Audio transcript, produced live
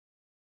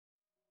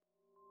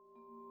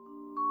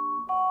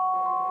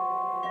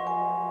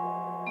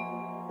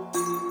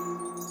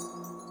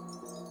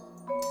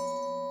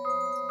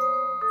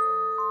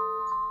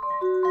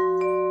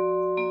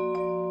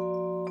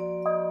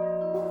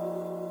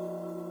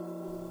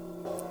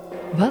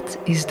Wat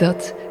is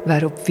dat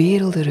waarop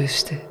werelden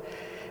rusten?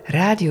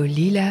 Radio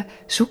Lila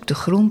zoekt de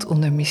grond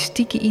onder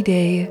mystieke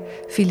ideeën,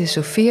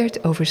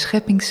 filosofeert over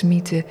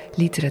scheppingsmythen,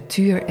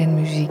 literatuur en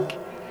muziek.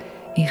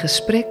 In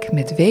gesprek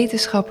met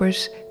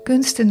wetenschappers,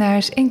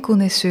 kunstenaars en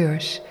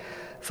connoisseurs.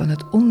 Van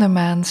het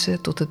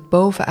ondermaanse tot het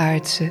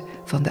bovenaardse,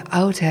 van de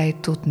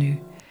oudheid tot nu.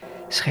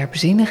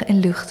 Scherpzinnig en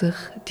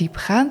luchtig,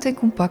 diepgaand en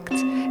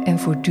compact en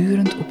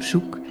voortdurend op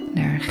zoek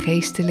naar een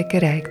geestelijke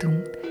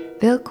rijkdom.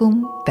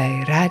 Welkom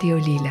bij Radio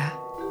Lila.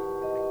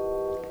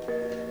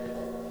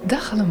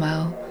 Dag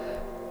allemaal.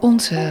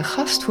 Onze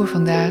gast voor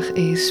vandaag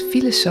is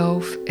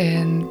filosoof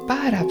en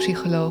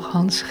parapsycholoog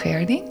Hans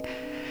Gerding.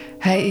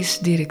 Hij is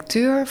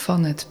directeur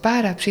van het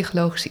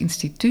Parapsychologisch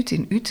Instituut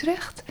in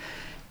Utrecht.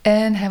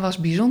 En hij was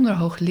bijzonder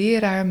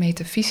hoogleraar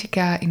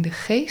metafysica in de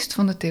geest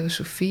van de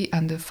theosofie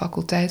aan de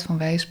faculteit van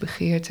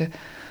wijsbegeerte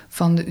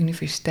van de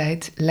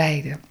Universiteit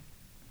Leiden.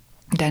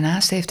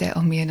 Daarnaast heeft hij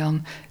al meer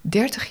dan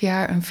 30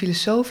 jaar een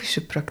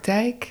filosofische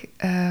praktijk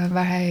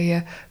waar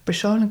hij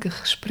persoonlijke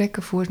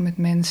gesprekken voert met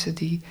mensen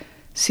die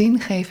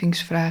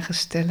zingevingsvragen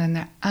stellen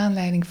naar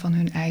aanleiding van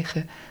hun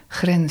eigen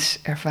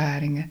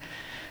grenservaringen.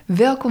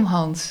 Welkom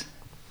Hans.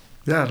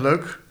 Ja,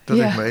 leuk dat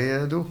ik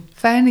mee doe.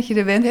 Fijn dat je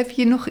er bent. Heb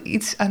je nog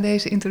iets aan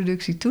deze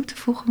introductie toe te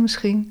voegen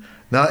misschien?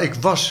 Nou, ik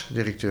was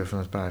directeur van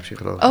het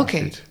Parapsychologisch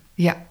Instituut.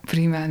 Ja,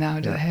 prima.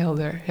 Nou,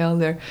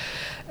 helder.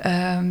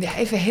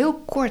 Even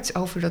heel kort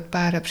over dat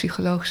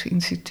Parapsychologische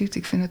Instituut.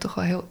 Ik vind het toch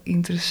wel heel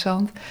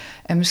interessant.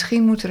 En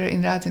misschien moeten we er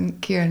inderdaad een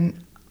keer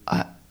een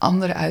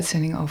andere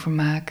uitzending over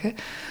maken.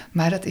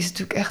 Maar dat is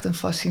natuurlijk echt een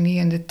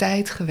fascinerende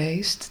tijd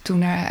geweest.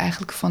 Toen er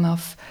eigenlijk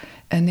vanaf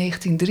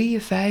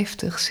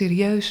 1953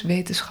 serieus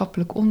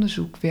wetenschappelijk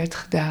onderzoek werd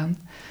gedaan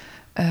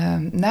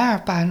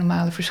naar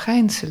paranormale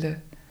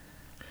verschijnselen.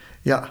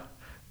 Ja,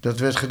 dat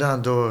werd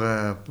gedaan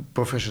door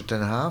professor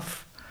Ten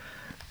Haaf.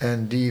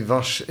 En die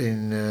was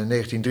in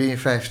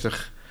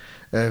 1953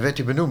 werd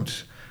hij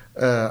benoemd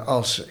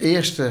als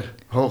eerste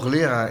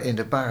hoogleraar in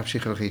de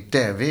parapsychologie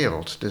ter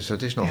wereld. Dus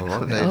dat is nogal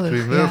wat. Nee,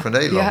 primeur van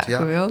Nederland. Ja,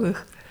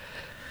 geweldig.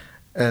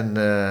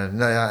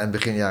 En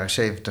begin jaren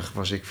 70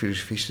 was ik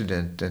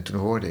filosofiestudent en toen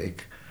hoorde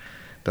ik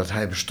dat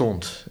hij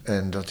bestond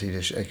en dat hij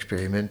dus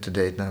experimenten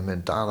deed naar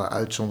mentale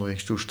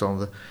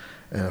uitzonderingstoestanden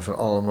en van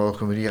alle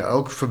mogelijke manieren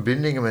ook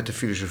verbindingen met de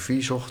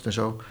filosofie zocht en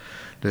zo.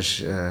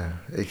 Dus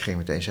ik ging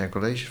meteen zijn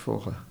colleges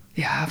volgen.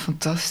 Ja,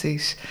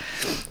 fantastisch.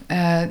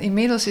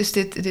 Inmiddels is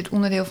dit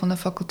onderdeel van de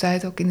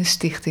faculteit ook in de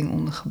stichting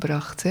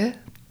ondergebracht, hè?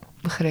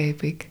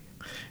 Begreep ik.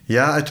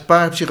 Ja, het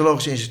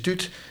Parapsychologisch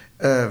Instituut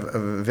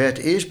werd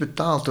eerst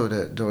betaald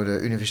door de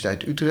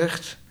Universiteit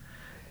Utrecht.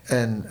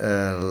 En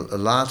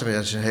later,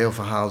 dat is een heel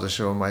verhaal, dus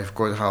zullen we maar even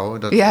kort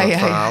houden, dat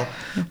verhaal.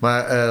 Ja.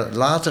 Maar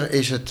later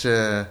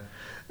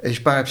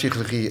is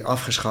parapsychologie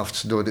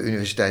afgeschaft door de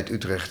Universiteit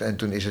Utrecht. En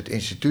toen is het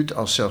instituut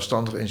als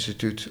zelfstandig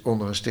instituut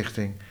onder een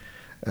stichting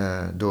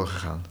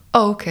doorgegaan.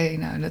 Oké,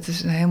 nou dat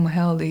is helemaal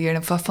helder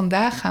hier.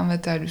 Vandaag gaan we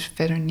het daar dus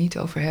verder niet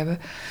over hebben.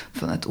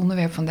 Van het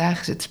onderwerp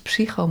vandaag is het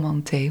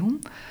Psychomantheum.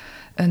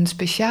 Een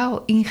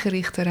speciaal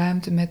ingerichte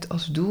ruimte met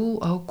als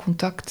doel ook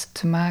contact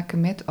te maken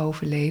met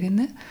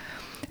overledenen.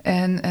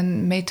 En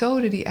een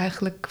methode die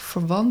eigenlijk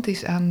verwant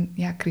is aan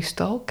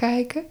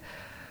kristalkijken.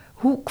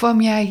 Hoe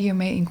kwam jij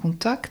hiermee in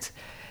contact?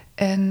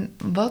 En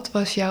wat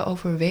was jouw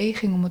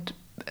overweging om het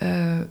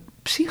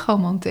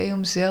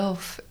Psychomantheum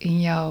zelf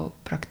in jouw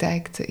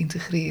praktijk te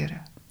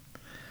integreren?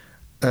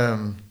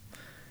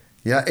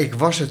 Ik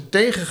was er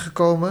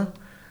tegengekomen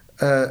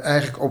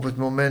eigenlijk op het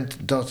moment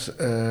dat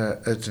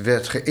het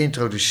werd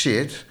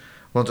geïntroduceerd.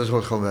 Want het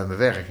hoort gewoon bij mijn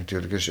werk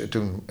natuurlijk. Dus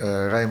toen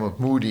Raymond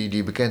Moody,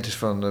 die bekend is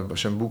van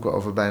zijn boeken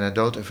over bijna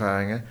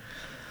doodervaringen,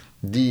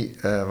 die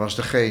was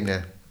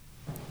degene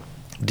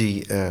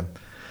die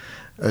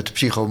het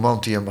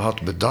Psychomantheum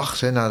had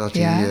bedacht. Hè, nadat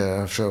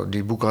hij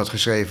die boeken had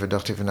geschreven,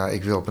 dacht hij van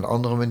ik wil op een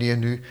andere manier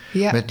nu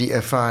met die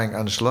ervaring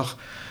aan de slag.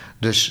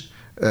 Dus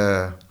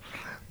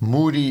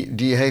Moody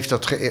die heeft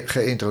dat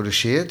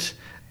geïntroduceerd.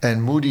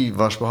 En Moody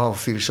was behalve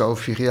filosoof,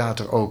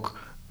 psychiater ook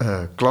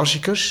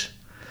klassicus.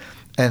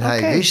 En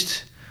hij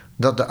wist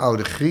dat de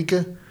oude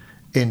Grieken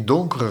in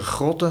donkere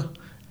grotten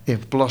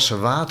in plassen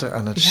water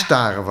aan het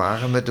staren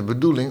waren, met de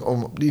bedoeling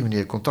om op die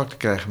manier contact te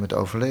krijgen met de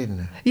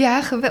overledenen.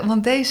 Ja,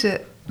 want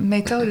deze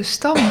methode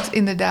stamt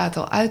inderdaad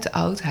al uit de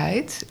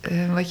oudheid,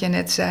 wat jij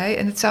net zei.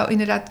 En het zou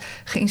inderdaad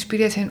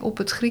geïnspireerd zijn op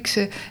het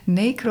Griekse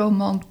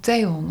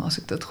necromantheon, als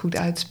ik dat goed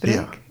uitspreek.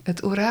 Ja.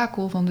 Het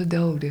orakel van de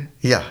doden.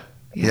 Ja.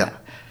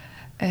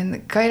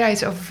 En kan je daar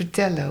iets over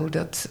vertellen,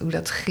 hoe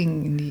dat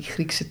ging in die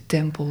Griekse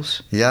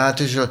tempels? Ja, het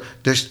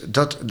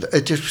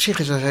is op zich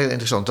is dat heel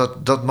interessant.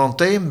 Dat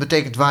mantheum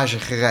betekent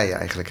waarzeggerij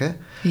eigenlijk, hè?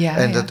 Ja,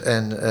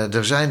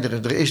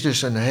 er is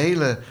dus een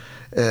hele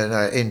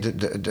in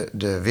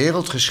de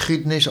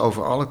wereldgeschiedenis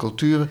over alle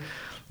culturen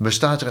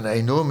bestaat er een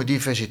enorme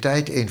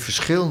diversiteit in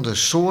verschillende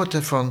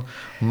soorten van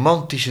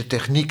mantische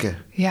technieken.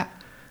 Ja.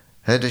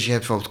 Dus je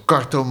hebt bijvoorbeeld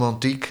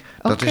kartomantiek.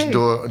 Dat is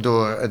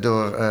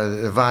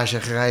door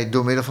waarzeggerij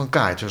door middel van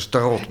kaart. Zoals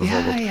tarot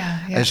bijvoorbeeld.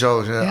 Ja. En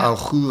zo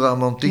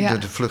auguramantiek. Ja. Door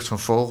de vlucht van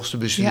vogels te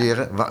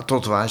bestuderen.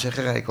 Tot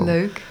waarzeggerij komen.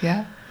 Leuk,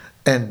 ja.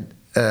 En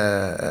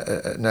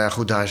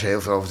goed, daar is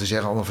heel veel over te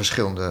zeggen. Allemaal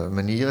verschillende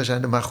manieren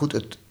zijn er. Maar goed,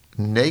 het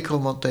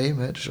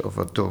necromanteem. Dus of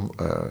wat door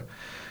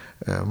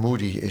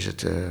Moody is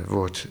het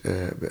woord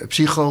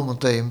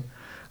psychomanteem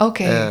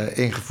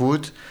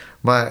ingevoerd.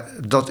 Maar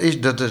dat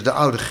is de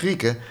oude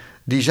Grieken.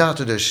 Die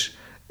zaten dus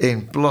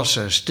in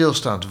plassen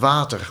stilstaand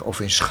water of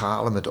in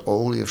schalen met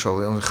olie of zo,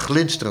 een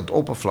glinsterend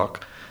oppervlak,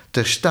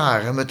 te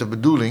staren met de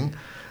bedoeling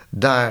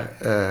daar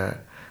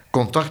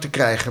contact te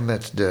krijgen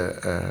met de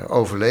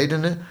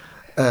overledenen,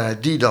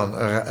 die dan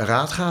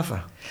raad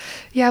gaven.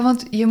 Ja,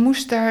 want je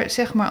moest daar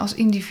zeg maar als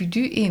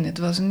individu in. Het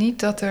was niet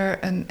dat er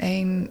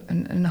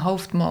een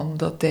hoofdman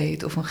dat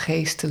deed of een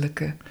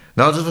geestelijke.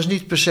 Nou, dat was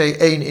niet per se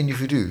één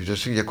individu.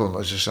 Dus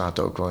ze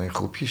zaten ook wel in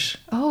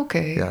groepjes. Oh, oké.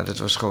 Ja, dat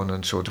was gewoon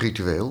een soort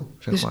ritueel,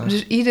 zeg maar.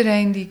 Dus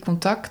iedereen die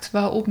contact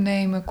wou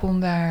opnemen, kon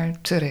daar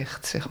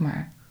terecht, zeg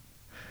maar.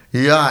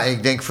 Ja,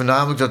 ik denk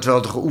voornamelijk dat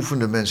wel de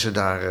geoefende mensen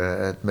daar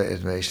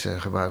het meeste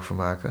gebruik van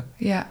maken.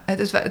 Ja,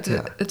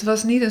 het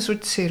was niet een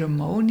soort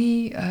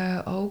ceremonie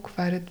ook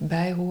waar het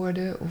bij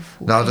hoorde?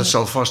 Dat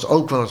zal vast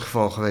ook wel het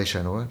geval geweest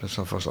zijn, hoor. Dat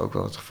zal vast ook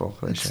wel het geval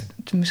geweest zijn.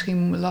 Het is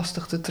misschien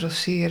lastig te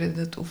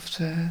traceren of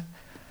ze...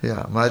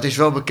 Ja, maar het is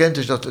wel bekend,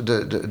 dus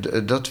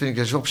dat vind ik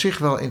dus op zich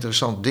wel een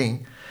interessant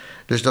ding.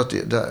 Dus dat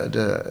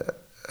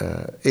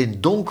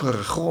in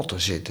donkere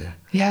grotten zitten.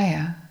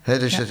 Ja.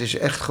 Dus dat is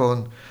echt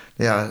gewoon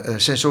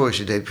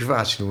sensorische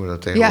deprivatie noemen we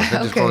dat tegenwoordig.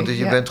 Ja, dus gewoon,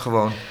 je bent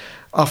gewoon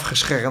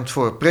afgeschermd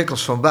voor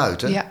prikkels van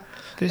buiten. Ja,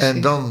 precies.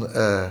 En dan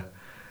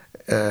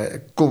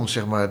komt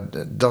zeg maar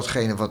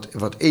datgene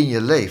wat in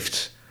je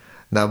leeft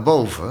naar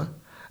boven.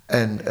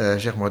 En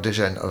zeg maar, er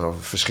zijn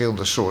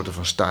verschillende soorten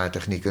van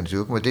staartechnieken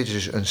natuurlijk, maar dit is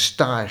dus een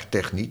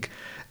staartechniek.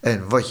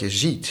 En wat je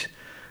ziet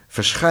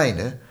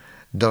verschijnen,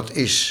 dat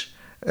is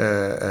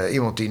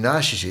iemand die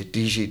naast je zit,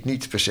 die ziet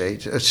niet per se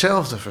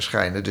hetzelfde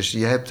verschijnen. Dus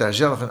je hebt daar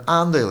zelf een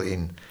aandeel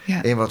in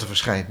wat er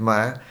verschijnt.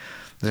 Maar, daar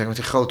zeg ik met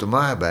een grote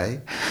maar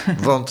bij,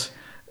 want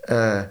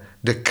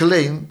de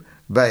claim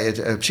bij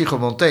het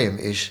psychomanteum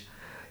is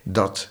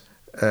dat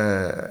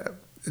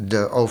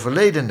de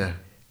overledenen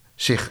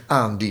zich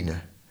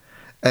aandienen.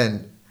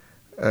 En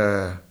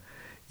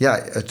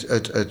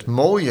het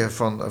mooie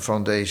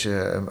van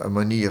deze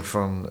manier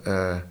van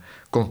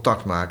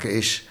contact maken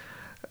is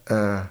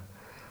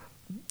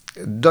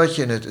dat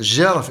je het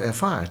zelf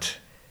ervaart.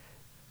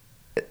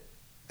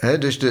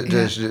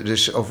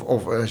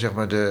 Zeg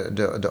maar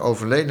de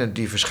overledenen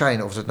die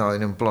verschijnen, of het nou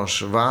in een plas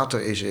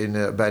water is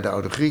bij de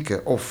oude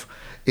Grieken of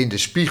in de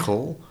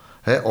spiegel,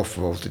 of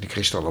bijvoorbeeld in de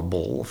kristallen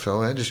bol of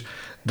zo. Dus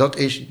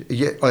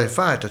je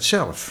ervaart het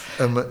zelf.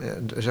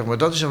 Zeg maar,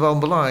 dat is wel een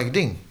belangrijk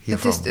ding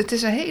hiervan. Het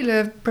is een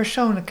hele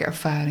persoonlijke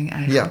ervaring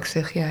eigenlijk,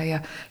 zeg.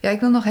 Ja, ik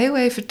wil nog heel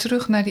even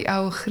terug naar die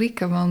oude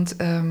Grieken, want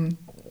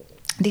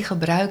die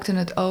gebruikten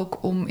het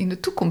ook om in de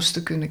toekomst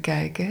te kunnen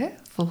kijken, hè?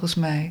 Volgens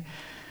mij.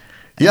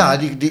 Ja,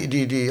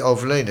 die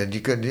overleden,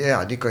 die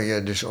kan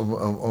je dus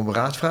om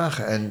raad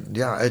vragen. En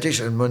ja, het is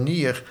een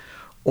manier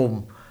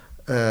om,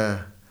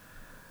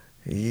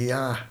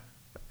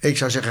 ik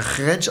zou zeggen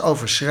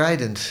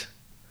grensoverschrijdend,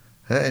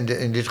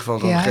 in dit geval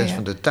dan de grens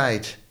van de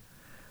tijd,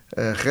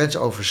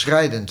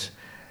 grensoverschrijdend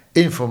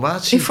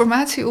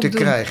informatie te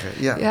krijgen.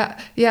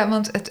 Ja,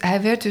 want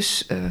hij werd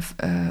dus,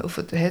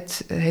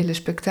 het hele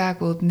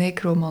spektakel, het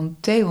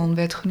Necromantheon,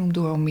 werd genoemd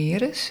door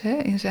Homerus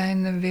in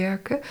zijn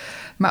werken.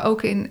 Maar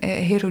ook in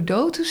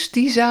Herodotus,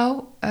 die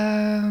zou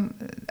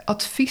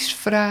advies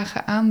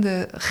vragen aan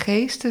de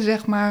geesten,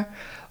 zeg maar,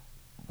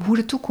 hoe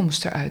de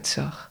toekomst eruit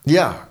zag.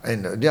 Ja,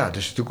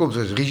 dus de toekomst,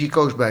 dus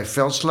risico's bij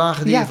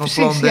veldslagen die je van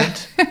plan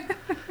bent.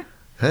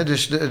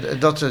 Dus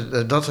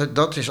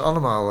dat is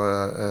allemaal,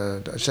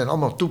 het zijn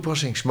allemaal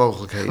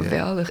toepassingsmogelijkheden.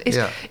 Geweldig.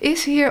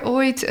 Is hier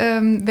ooit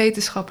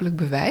wetenschappelijk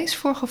bewijs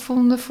voor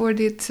gevonden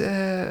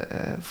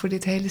voor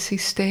dit hele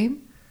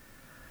systeem?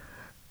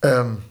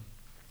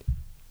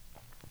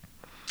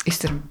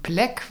 Is er een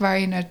plek waar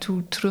je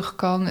naartoe terug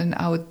kan? Een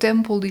oude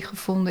tempel die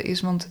gevonden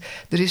is? Want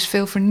er is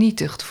veel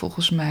vernietigd,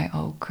 volgens mij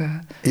ook.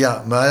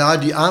 Ja, maar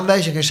die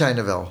aanwijzingen zijn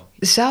er wel.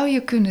 Zou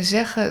je kunnen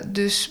zeggen,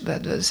 dus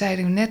we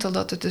zeiden net al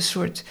dat het een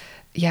soort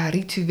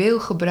ritueel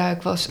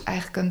gebruik was,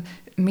 eigenlijk een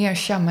meer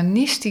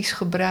shamanistisch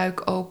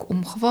gebruik ook,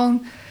 om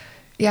gewoon,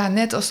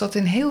 net als dat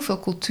in heel veel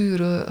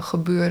culturen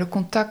gebeurde,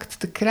 contact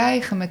te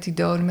krijgen met die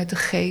doden, met de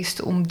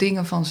geest, om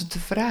dingen van ze te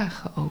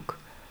vragen ook.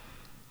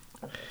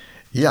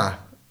 Ja,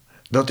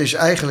 dat is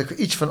eigenlijk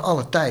iets van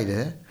alle tijden.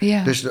 Hè?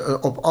 Ja. Dus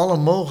op alle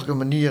mogelijke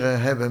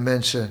manieren hebben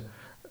mensen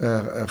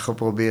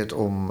geprobeerd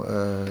om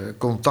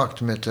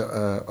contact met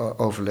de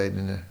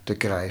overledenen te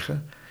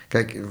krijgen.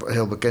 Kijk,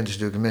 heel bekend is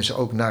natuurlijk dat mensen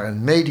ook naar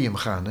een medium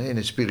gaan. Hè? In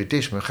het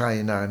spiritisme ga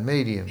je naar een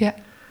medium. Ja.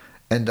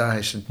 En daar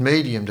is het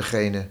medium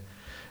degene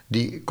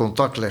die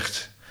contact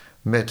legt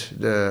met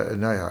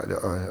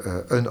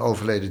een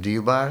overleden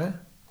dierbare.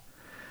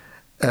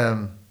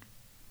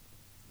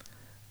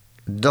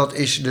 dat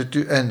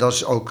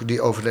is ook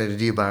die overleden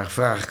dierbare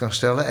vragen kan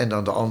stellen en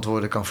dan de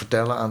antwoorden kan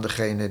vertellen aan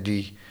degene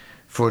die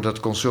voor dat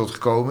consult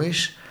gekomen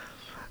is.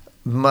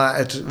 Maar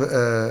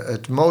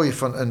het mooie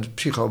van een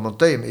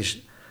psychomanteum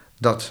is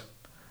dat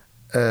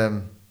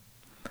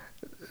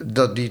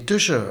die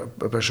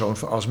tussenpersoon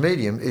als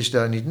medium is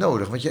daar niet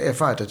nodig, want je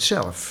ervaart het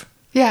zelf.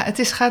 Ja,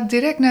 gaat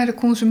direct naar de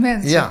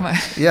consument, zeg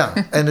maar. Ja,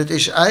 en het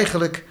is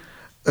eigenlijk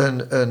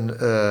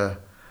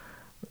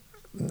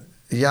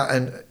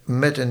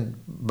met een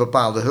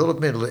bepaalde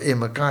hulpmiddelen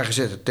in elkaar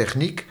gezette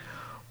techniek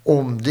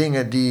om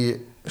dingen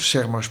die,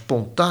 zeg maar,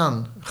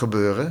 spontaan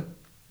gebeuren,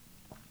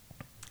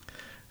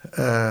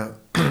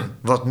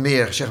 wat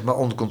meer, zeg maar,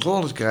 onder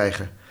controle te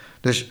krijgen.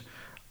 Dus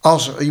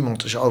als er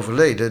iemand is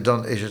overleden,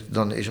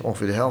 dan is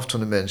ongeveer de helft van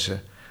de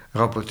mensen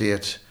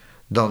rapporteert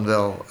dan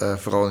wel,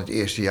 vooral in het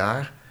eerste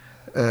jaar,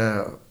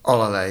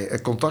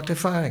 allerlei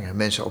contactervaringen.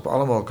 Mensen op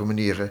alle mogelijke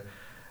manieren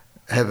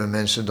hebben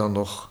mensen dan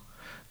nog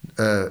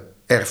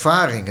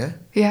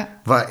ervaringen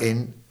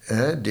waarin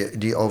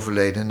die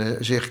overledene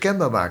zich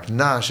kenbaar maakt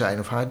na zijn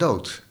of haar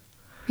dood.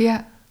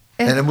 Ja.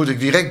 En dan moet ik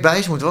direct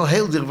bij, moet wel een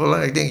heel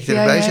belangrijk dingetje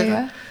erbij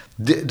zeggen.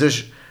 Ja.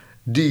 Dus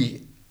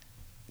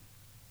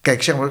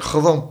kijk, zeg maar,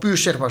 gewoon puur,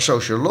 zeg maar,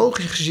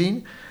 sociologisch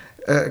gezien,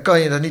 kan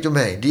je daar niet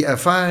omheen. Die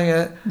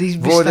ervaringen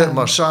worden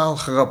massaal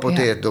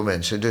gerapporteerd door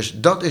mensen. Dus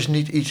dat is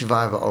niet iets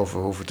waar we over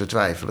hoeven te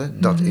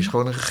twijfelen. Dat is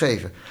gewoon een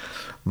gegeven.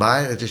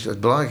 Maar het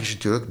belangrijke is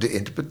natuurlijk de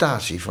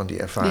interpretatie van die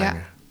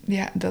ervaringen.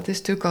 Ja, dat is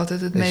natuurlijk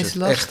altijd het meest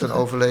lastige. Is het echt een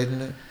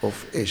overledene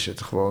of is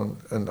het gewoon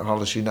een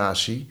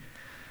hallucinatie?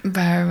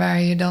 Waar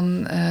je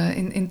dan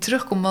in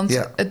terugkomt. Want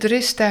er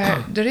is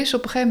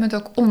op een gegeven moment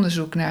ook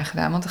onderzoek naar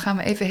gedaan. Want dan gaan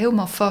we even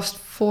helemaal fast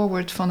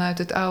forward vanuit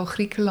het oude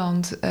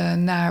Griekenland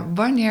naar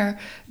wanneer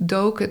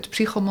dook het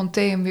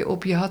psychomanteum weer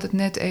op. Je had het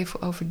net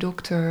even over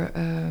dokter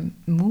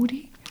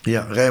Moody.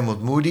 Ja,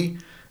 Raymond Moody.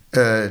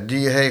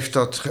 Die heeft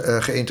dat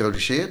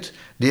geïntroduceerd.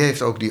 Die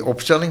heeft ook die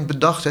opstelling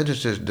bedacht. Hè,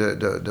 dus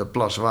de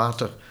plas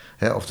water,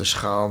 of de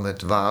schaal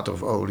met water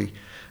of olie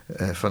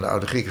van de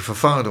oude Grieken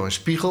vervangen door een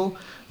spiegel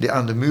die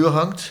aan de muur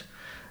hangt.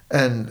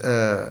 En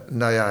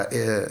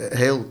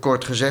heel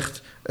kort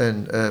gezegd,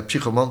 een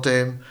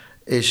psychomanteum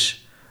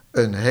is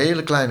een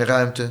hele kleine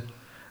ruimte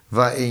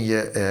waarin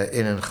je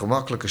in een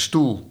gemakkelijke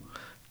stoel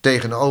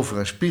tegenover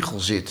een spiegel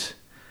zit,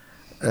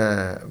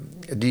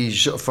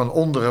 die van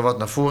onderen wat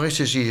naar voren is.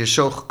 Dus die is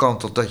zo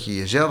gekanteld dat je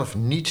jezelf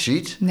niet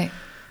ziet. Nee.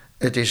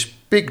 Het is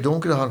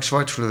pikdonker, er hangt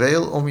zwart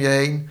fluweel om je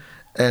heen.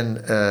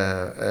 En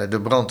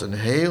er brandt een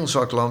heel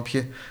zwak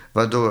lampje,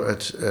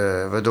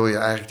 waardoor je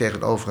eigenlijk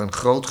tegenover een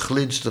groot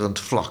glinsterend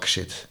vlak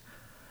zit.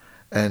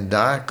 En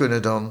daar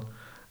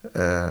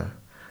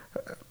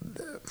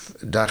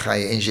daar ga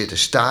je in zitten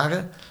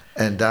staren.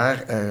 En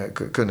daar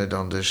kunnen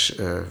dan dus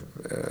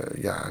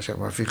zeg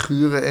maar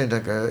figuren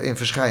in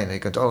verschijnen. Je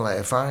kunt allerlei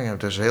ervaringen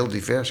hebben. Dat is heel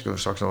divers. Daar kunnen we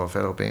straks nog wel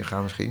verder op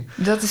ingaan misschien.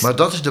 Maar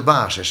dat is de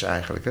basis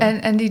eigenlijk. Hè?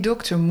 En die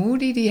dokter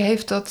Moody, die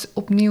heeft dat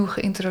opnieuw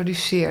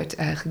geïntroduceerd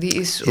eigenlijk.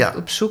 Die is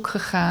op zoek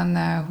gegaan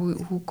naar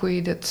hoe kon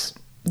je dat...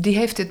 Die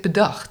heeft dit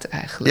bedacht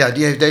eigenlijk. Ja,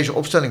 die heeft deze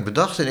opstelling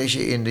bedacht. En is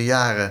je in de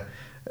jaren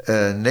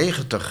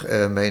 90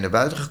 mee naar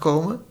buiten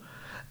gekomen.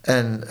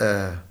 En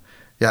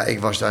ik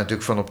was daar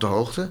natuurlijk van op de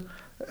hoogte.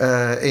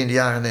 In de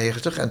jaren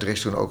 90. En er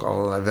is toen ook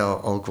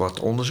ook wat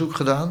onderzoek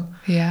gedaan.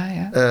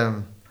 Ja.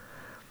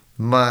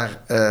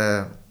 Maar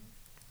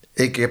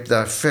ik heb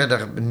daar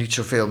verder niet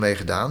zoveel mee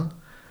gedaan.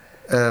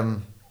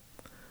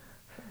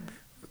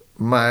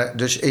 Maar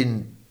dus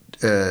in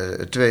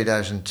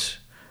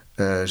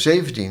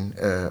 2017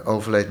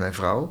 overleed mijn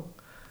vrouw.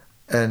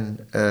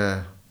 En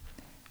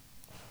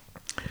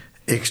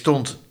ik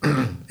stond,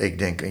 ik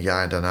denk een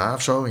jaar daarna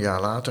of zo, een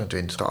jaar later, in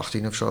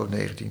 2018 of zo,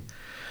 19...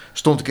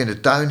 stond ik in de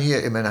tuin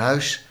hier in mijn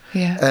huis.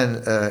 Ja.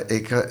 En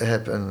ik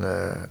heb een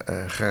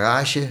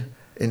garage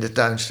in de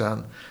tuin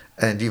staan.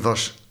 En die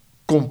was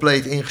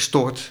compleet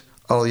ingestort.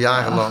 Al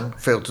jarenlang.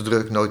 Veel te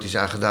druk, nooit iets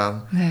aan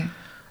gedaan. Nee.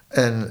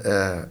 En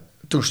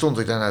toen stond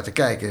ik daarnaar te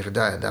kijken.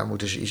 Daar moet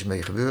dus iets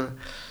mee gebeuren.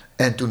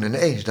 En toen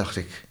ineens dacht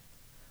ik,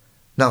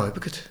 nou heb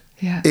ik het.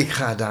 Ja. Ik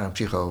ga daar een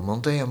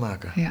psychomanteum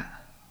maken. Ja.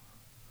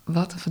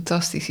 Wat een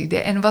fantastisch idee.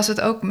 En was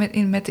het ook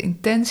met de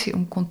intentie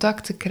om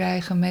contact te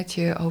krijgen met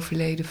je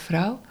overleden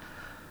vrouw?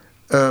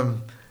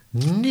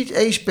 Niet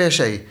eens per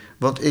se.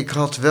 Want ik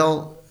had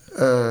wel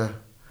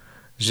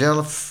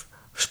zelf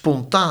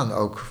spontaan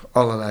ook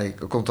allerlei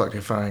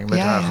contactervaringen met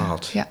haar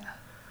gehad. Ja.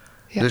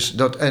 Dus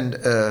dat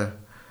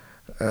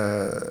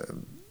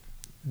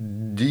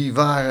die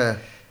waren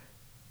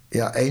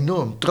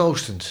enorm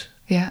troostend.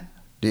 Ja.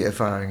 Die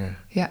ervaringen.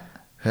 Ja.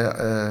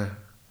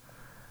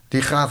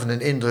 Die gaven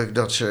een indruk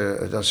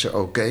dat ze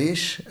oké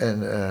is. En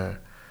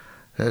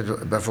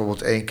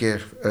bijvoorbeeld 1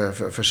 keer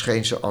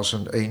verscheen ze als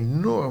een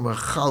enorme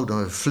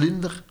gouden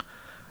vlinder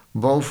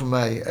boven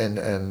mij.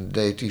 En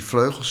deed die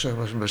vleugels, zeg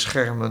maar,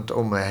 beschermend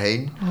om me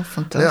heen. Oh,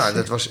 fantastisch. Ja,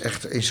 dat was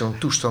echt in zo'n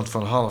toestand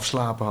van half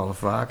slapen, half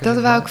waken.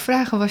 Dat wou ik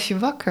vragen, was je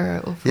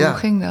wakker? Of hoe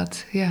ging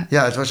dat?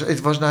 Ja,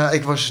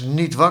 ik was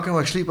niet wakker,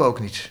 maar ik sliep ook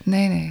niet.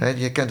 Nee.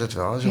 Je kent het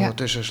wel, zo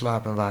tussen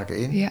slaap en waken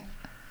in. Ja.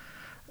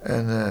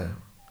 En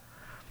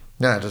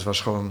nou, dat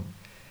was gewoon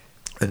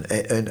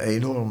een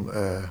enorm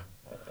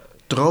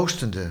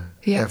troostende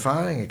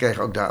ervaring. Ik kreeg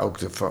ook daar ook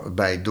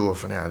bij door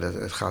van, ja,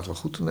 het gaat wel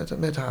goed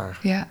met haar.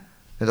 Ja.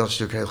 En dat is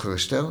natuurlijk heel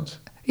geruststellend.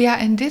 Ja,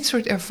 en dit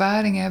soort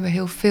ervaringen hebben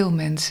heel veel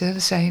mensen.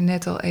 Dat zei je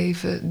net al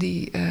even,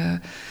 die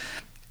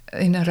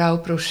in een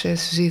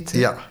rouwproces zitten.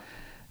 Ja.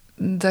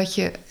 Dat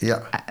je,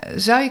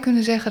 zou je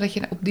kunnen zeggen dat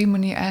je op die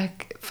manier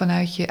eigenlijk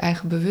vanuit je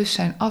eigen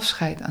bewustzijn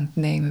afscheid aan het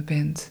nemen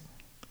bent?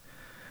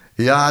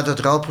 Ja, dat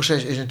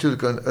rouwproces is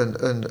natuurlijk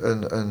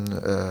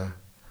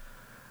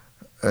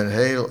een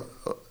heel...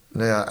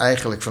 Nou ja,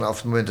 eigenlijk vanaf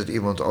het moment dat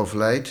iemand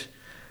overlijdt,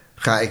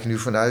 ga ik nu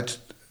vanuit,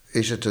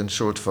 is het een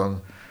soort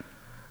van...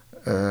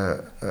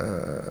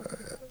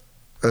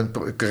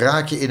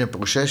 raak je in een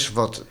proces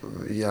wat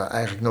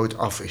eigenlijk nooit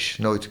af is,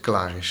 nooit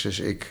klaar is. Dus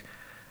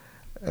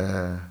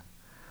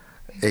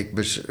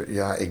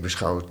ik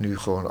beschouw het nu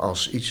gewoon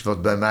als iets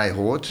wat bij mij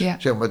hoort. Ja.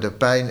 Zeg maar de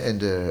pijn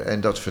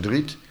en dat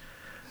verdriet,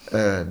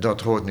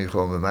 dat hoort nu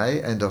gewoon bij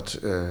mij. En dat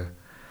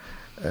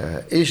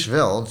is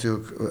wel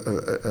natuurlijk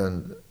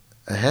een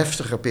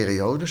heftige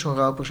periode, zo'n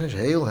rouwproces,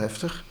 heel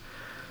heftig.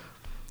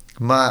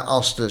 Maar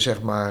als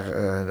zeg maar,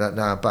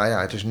 na een paar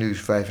jaar, het is nu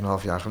 5,5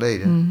 jaar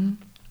geleden. Mm-hmm.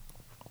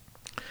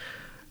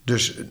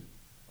 Dus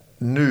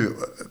nu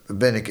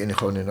ben ik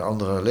gewoon in een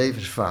andere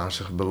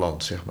levensfase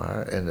beland, zeg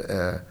maar. En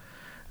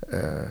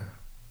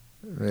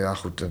ja,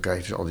 goed, dan krijg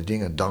je dus al die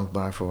dingen.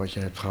 Dankbaar voor wat je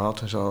hebt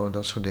gehad en zo, en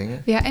dat soort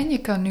dingen. Ja, en je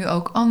kan nu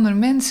ook andere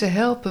mensen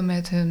helpen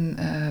met hun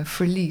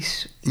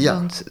verlies. Ja.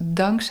 Want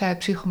dankzij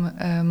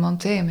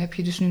Psychomanteum heb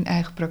je dus nu een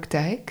eigen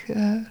praktijk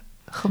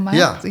gemaakt.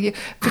 Ja.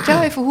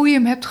 Vertel even hoe je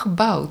hem hebt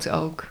gebouwd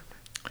ook.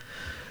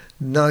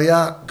 Nou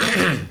ja,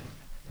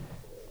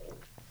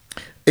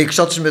 ik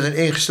zat dus met een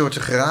ingestorte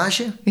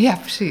garage. Ja,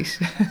 precies.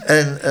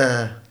 En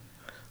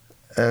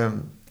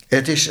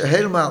het is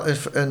helemaal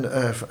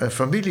een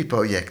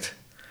familieproject.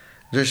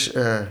 Dus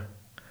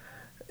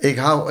ik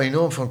hou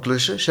enorm van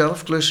klussen,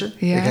 zelf klussen.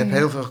 Ja, ik heb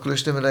heel veel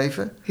geklust in mijn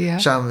leven. Ja.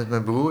 Samen met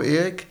mijn broer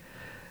Erik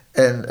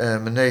en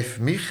mijn neef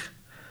Mich.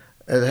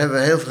 Daar hebben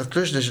we heel veel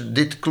geklust. Dus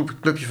dit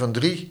clubje van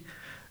 3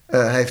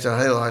 heeft er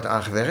heel hard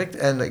aan gewerkt.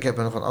 En ik heb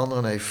er nog een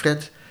andere neef,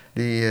 Fred,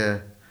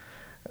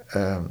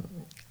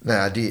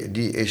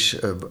 die is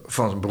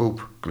van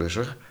beroep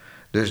klusser.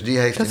 Dus die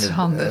heeft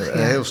een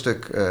heel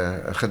stuk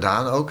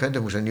gedaan ook. Hè.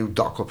 Er moest een nieuw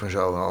dak op en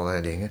zo en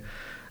allerlei dingen.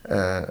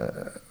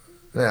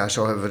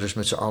 Zo hebben we dus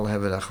met z'n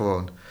allen daar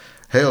gewoon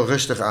heel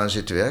rustig aan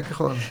zitten werken.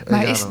 Gewoon,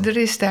 maar er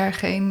is daar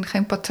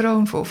geen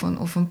patroon voor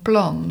of een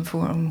plan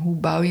voor hoe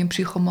bouw je een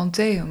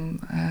psychomanteum?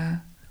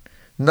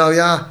 Nou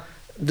ja,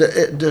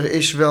 er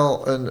is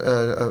wel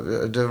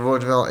er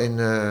wordt wel in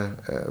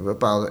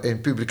bepaalde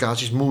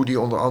publicaties, Moody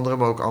onder andere,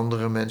 maar ook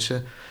andere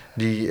mensen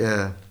die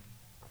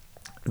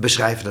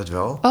beschrijven dat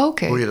wel.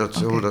 Okay,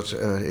 hoe dat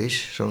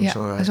is.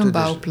 Zo'n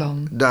bouwplan.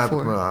 Dus daar heb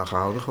ik me aan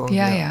gehouden gewoon.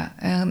 Ja,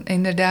 en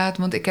inderdaad,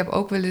 want ik heb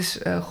ook wel eens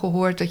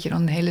gehoord dat je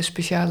dan een hele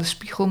speciale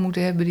spiegel moet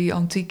hebben die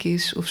antiek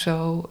is of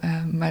zo.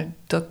 Maar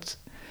dat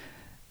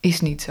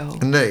is niet zo.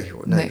 Nee,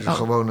 het is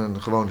gewoon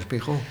een gewone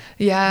spiegel.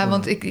 Ja,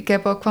 want ik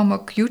kwam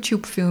ook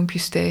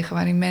YouTube-filmpjes tegen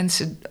waarin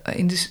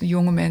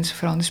jonge mensen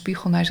vooral in de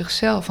spiegel naar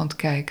zichzelf aan het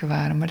kijken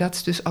waren. Maar dat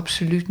is dus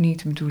absoluut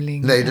niet de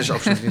bedoeling. Nee, dat is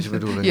absoluut niet de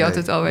bedoeling. Je had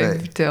het al even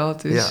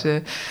verteld. Dus,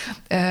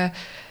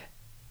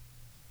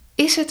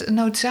 is het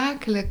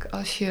noodzakelijk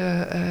als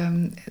je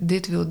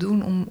dit wil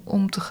doen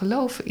om te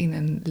geloven in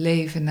een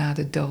leven na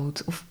de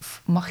dood?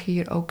 Of mag je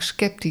hier ook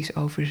sceptisch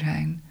over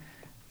zijn?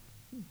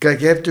 Kijk,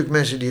 je hebt natuurlijk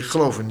mensen die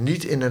geloven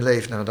niet in een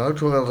leven na de dood,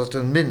 hoewel dat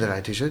een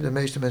minderheid is. Hè? De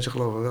meeste mensen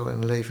geloven wel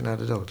in een leven na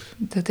de dood.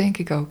 Dat denk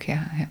ik ook,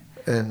 ja.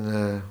 En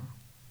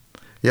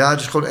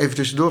dus gewoon even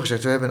tussendoor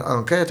gezegd. We hebben een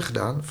enquête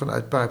gedaan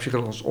vanuit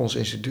Parapsychologie, ons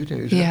instituut in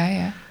Utrecht.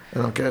 Ja.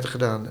 Een enquête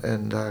gedaan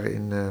en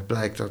daarin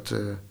blijkt dat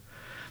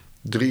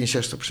 63%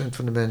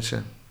 van de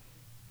mensen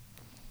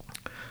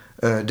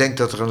denkt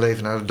dat er een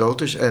leven na de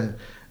dood is. En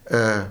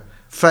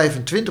 25%,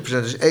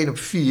 dus 1 op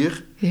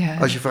 4. Ja.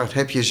 Als je vraagt,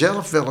 heb je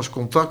zelf wel eens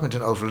contact met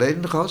een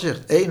overledene gehad?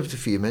 Zegt 1 op de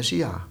 4 mensen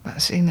ja.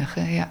 Waanzinnig,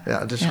 hè? Ja. Ja,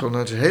 dat is gewoon,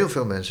 dus heel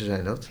veel mensen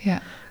zijn dat.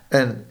 Ja.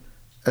 En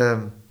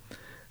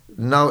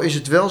nou is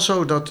het wel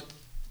zo dat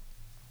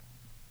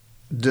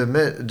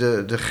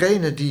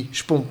degene die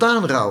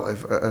spontaan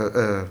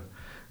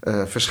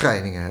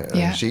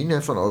rouwverschijningen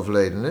zien van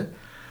overledenen,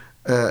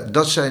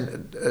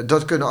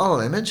 dat kunnen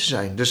allerlei mensen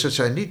zijn. Dus dat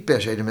zijn niet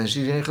per se de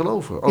mensen die erin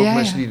geloven. Ook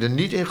mensen die er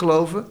niet in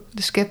geloven.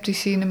 De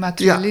sceptici en de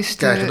materialisten.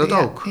 Krijgen dat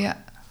ook.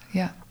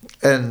 Ja.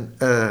 En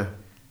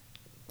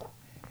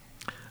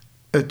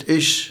het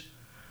is...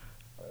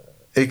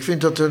 Ik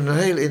vind dat een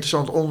heel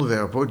interessant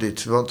onderwerp, hoor,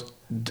 dit. Want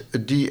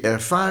die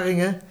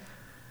ervaringen,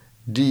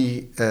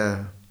 die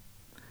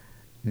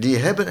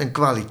hebben een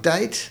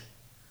kwaliteit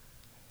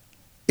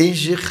in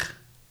zich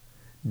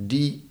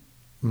die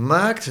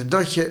maakt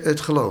dat je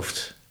het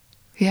gelooft.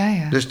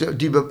 Ja. Dus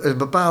die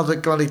bepaalde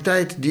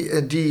kwaliteit,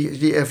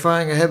 die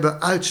ervaringen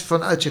hebben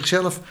vanuit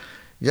zichzelf,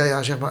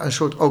 zeg maar een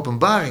soort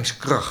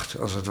openbaringskracht,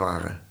 als het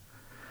ware.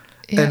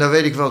 En dan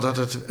weet ik wel dat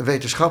het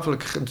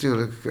wetenschappelijk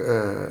natuurlijk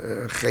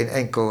geen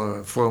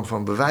enkele vorm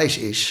van bewijs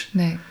is.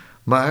 Nee.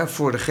 Maar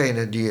voor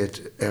degene die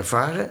het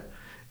ervaren,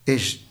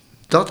 is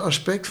dat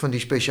aspect van die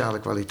speciale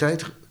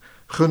kwaliteit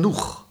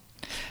genoeg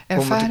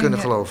om het te kunnen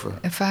geloven.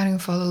 Ervaringen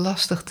vallen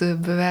lastig te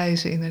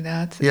bewijzen,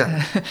 inderdaad. Ja.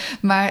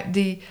 Maar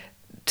die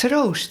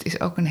troost is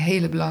ook een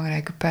hele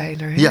belangrijke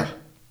pijler. Hè? Ja,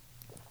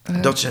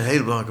 dat is een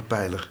hele belangrijke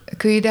pijler.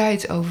 Kun je daar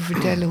iets over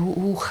vertellen?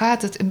 Hoe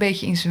gaat het een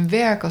beetje in zijn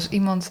werk als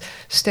iemand...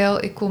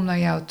 Stel, ik kom naar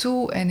jou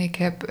toe en ik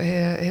heb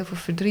heel veel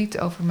verdriet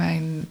over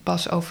mijn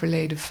pas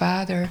overleden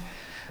vader.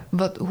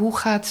 Hoe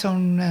gaat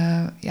zo'n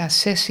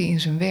sessie in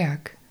zijn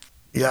werk?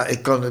 Ja,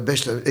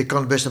 ik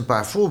kan best een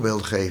paar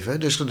voorbeelden geven.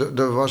 Dus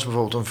er was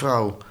bijvoorbeeld een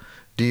vrouw...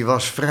 die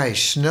was vrij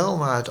snel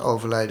na het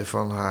overlijden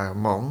van haar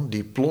man...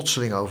 die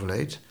plotseling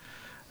overleed...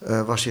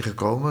 was die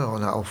gekomen,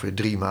 na ongeveer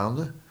 3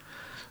 maanden...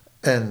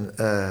 En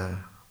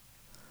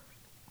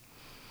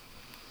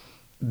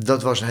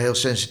dat was een heel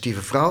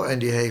sensitieve vrouw. En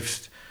die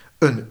heeft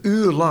een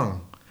uur lang...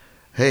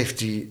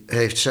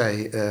 heeft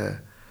zij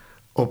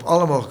op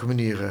alle mogelijke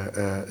manieren...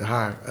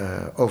 haar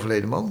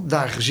overleden man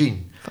daar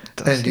gezien.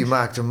 En die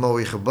maakte een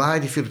mooie gebaar.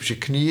 Die viel op zijn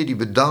knieën, die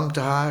bedankte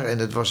haar. En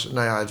het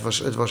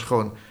was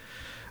gewoon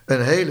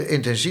een hele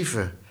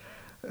intensieve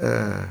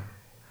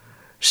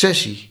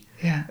sessie.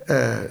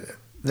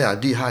 Ja.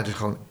 Die haar dus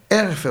gewoon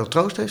erg veel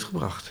troost heeft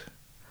gebracht.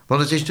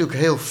 Want het is natuurlijk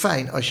heel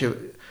fijn als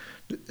je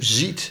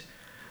ziet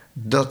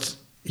dat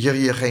je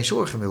hier geen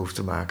zorgen meer hoeft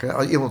te maken.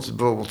 Als iemand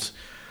bijvoorbeeld,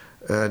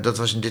 dat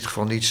was in dit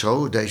geval niet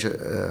zo,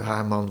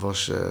 haar man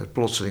was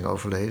plotseling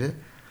overleden.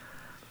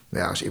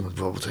 Maar ja, als iemand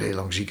bijvoorbeeld heel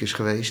lang ziek is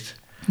geweest,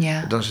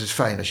 dan is het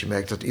fijn als je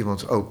merkt dat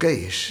iemand oké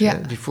is. Ja.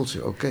 Hè? Die voelt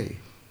zich oké.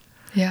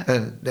 Ja.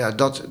 En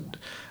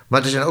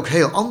maar er zijn ook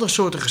heel andere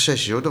soorten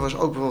sessies hoor. Er was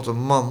ook bijvoorbeeld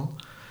een man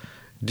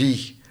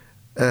die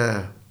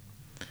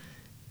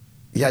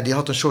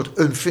had een soort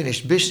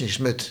unfinished business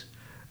met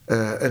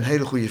een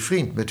hele goede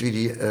vriend... met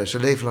wie hij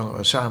zijn leven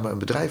lang samen een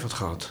bedrijf had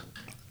gehad.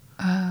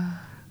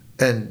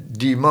 En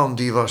die man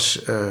die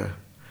was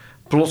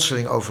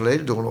plotseling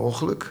overleden door een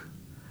ongeluk.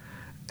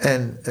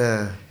 En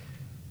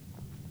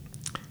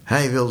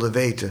hij wilde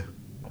weten...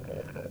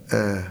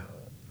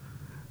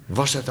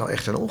 was dat nou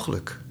echt een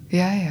ongeluk?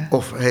 Ja.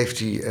 Of heeft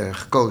hij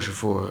gekozen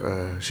voor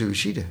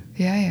suïcide?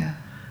 Ja.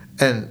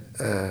 En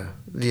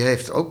die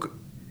heeft ook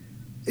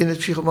in het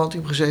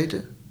psychomantium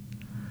gezeten.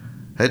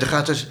 Er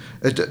gaat dus,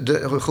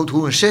 goed,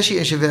 hoe een sessie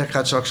in zijn werk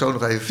gaat, zal ik zo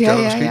nog even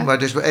vertellen misschien. Ja. Maar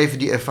dus even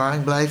die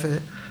ervaring blijven. Hè.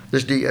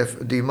 Dus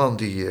die man,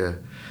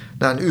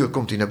 na een uur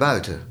komt hij naar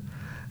buiten.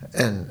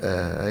 En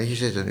je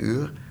zit een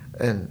uur.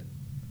 En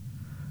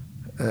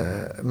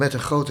met een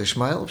grote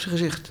smile op zijn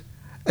gezicht.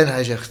 En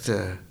hij zegt,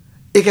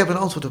 ik heb een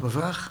antwoord op mijn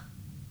vraag.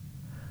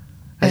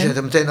 Hij zegt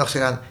er meteen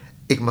achteraan,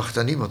 ik mag het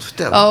aan niemand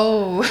vertellen.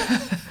 Oh.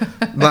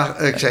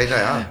 Maar ik zei,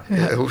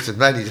 je hoeft het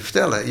mij niet te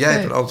vertellen. Jij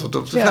hebt een antwoord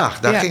op de vraag.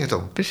 Daar ging het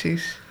om.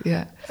 Precies,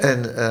 ja.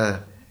 En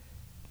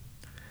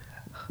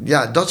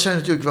dat zijn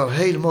natuurlijk wel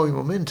hele mooie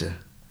momenten.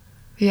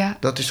 Ja.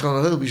 Dat is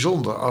gewoon heel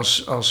bijzonder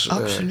als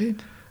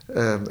Absoluut.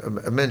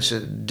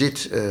 Mensen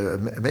dit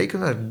mee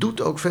kunnen. Het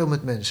doet ook veel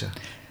met mensen.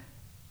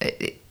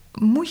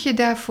 Moet je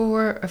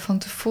daarvoor van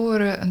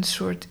tevoren een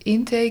soort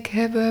intake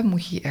hebben?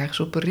 Moet je je ergens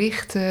op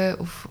richten?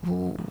 Of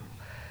hoe...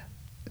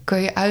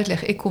 Kun je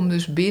uitleggen, ik kom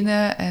dus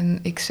binnen en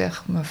ik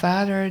zeg mijn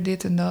vader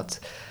dit en dat.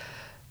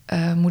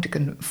 Moet ik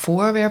een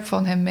voorwerp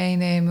van hem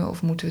meenemen?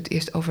 Of moeten we het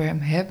eerst over hem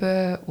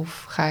hebben?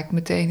 Of ga ik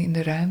meteen in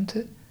de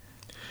ruimte?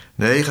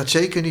 Nee, je gaat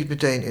zeker niet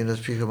meteen in het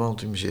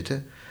psychomantium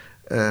zitten.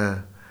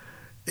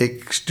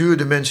 Ik stuur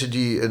de mensen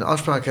die een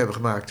afspraak hebben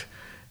gemaakt...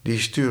 die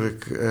stuur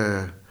ik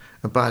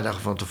een paar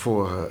dagen van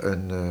tevoren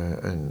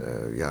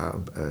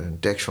een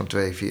tekst van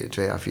 2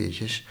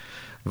 A4'tjes...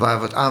 waar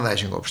wat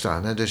aanwijzingen op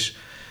staan. Hè. Dus...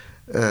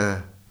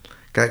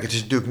 kijk, het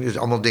is natuurlijk niet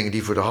allemaal dingen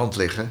die voor de hand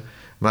liggen.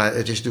 Maar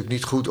het is natuurlijk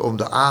niet goed om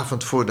de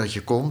avond voordat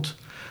je komt...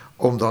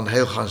 om dan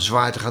heel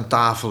zwaar te gaan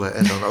tafelen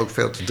en dan ook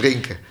veel te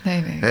drinken.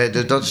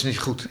 Nee. Dat is niet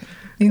goed.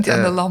 Niet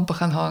aan de lampen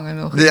gaan hangen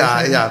nog.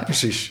 Ja,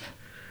 precies.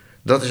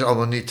 Dat is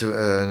allemaal niet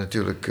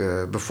natuurlijk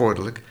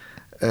bevorderlijk.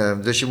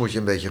 Dus je moet je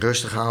een beetje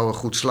rustig houden,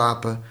 goed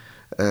slapen.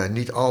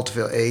 Niet al te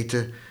veel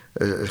eten.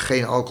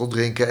 Geen alcohol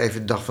drinken, even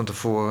de dag van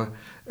tevoren.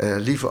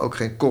 Liever ook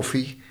geen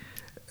koffie.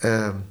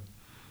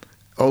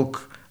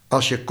 Ook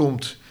als je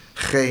komt,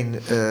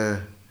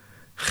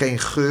 geen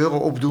geuren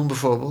opdoen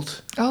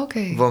bijvoorbeeld.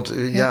 Oké. Want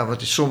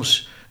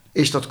soms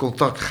is dat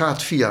contact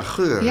gaat via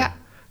geuren. Ja.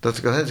 Daar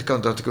kunnen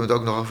we het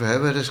ook nog over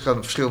hebben. Dat kan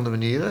op verschillende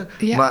manieren.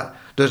 Ja. Maar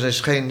dus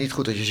is het niet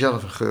goed dat je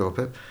zelf een geur op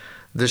hebt.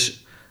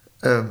 Dus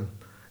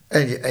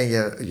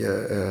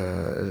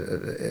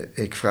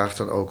ik vraag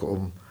dan ook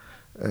om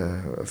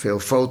veel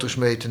foto's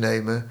mee te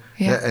nemen.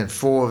 Ja. En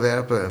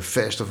voorwerpen, een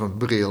vest of een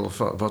bril of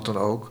wat dan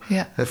ook.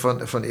 Ja.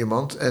 Van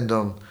iemand. En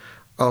dan,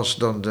 als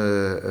dan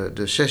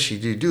de sessie,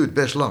 die duurt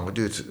best lang. Het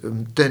duurt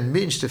ten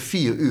minste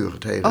 4 uur,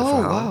 het hele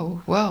verhaal. Oh,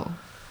 wauw.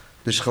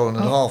 Dus gewoon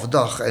een halve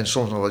dag en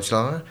soms nog wat iets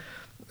langer.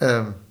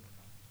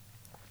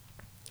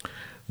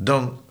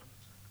 Dan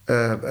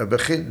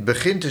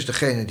begint dus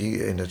degene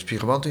die in het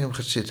psychomantium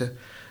gaat zitten...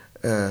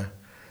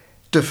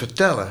 te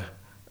vertellen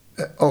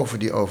over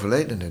die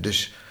overledene.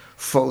 Dus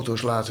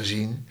foto's laten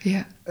zien.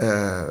 Ja.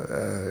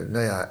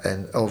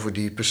 En over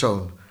die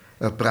persoon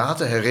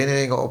praten,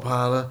 herinneringen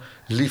ophalen,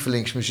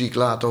 lievelingsmuziek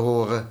laten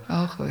horen.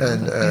 Oh,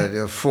 geweldig. En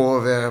de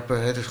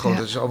voorwerpen. Het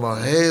is allemaal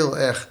heel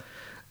erg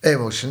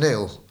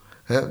emotioneel,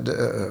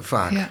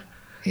 vaak. Ja.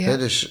 Ja.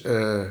 Dus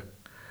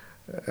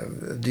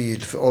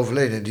die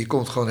overledene, die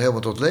komt gewoon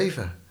helemaal tot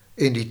leven.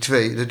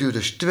 Dat duurt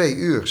dus 2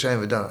 uur, zijn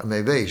we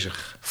daarmee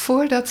bezig.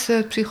 Voordat ze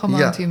het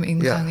psychomantium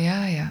ingaan.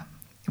 Ja. Ja.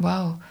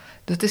 Wauw,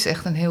 dat is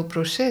echt een heel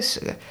proces.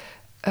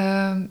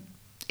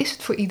 Is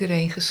het voor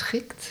iedereen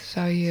geschikt,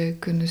 zou je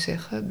kunnen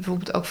zeggen?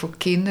 Bijvoorbeeld ook voor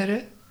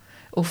kinderen?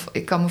 Of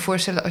ik kan me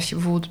voorstellen, als je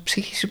bijvoorbeeld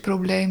psychische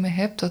problemen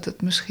hebt, dat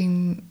het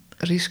misschien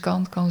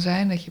riskant kan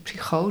zijn, dat je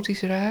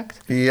psychotisch raakt?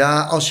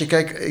 Ja,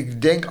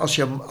 ik denk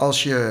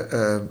als je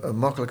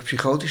makkelijk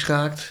psychotisch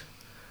raakt,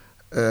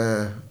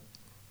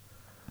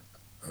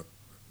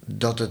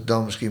 dat het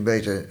dan misschien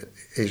beter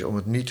is om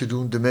het niet te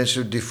doen. De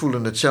mensen die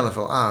voelen het zelf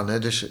al aan. Hè?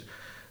 Dus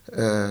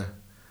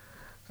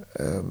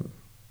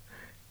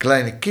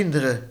kleine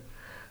kinderen,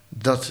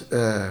 dat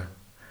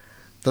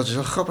is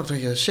wel grappig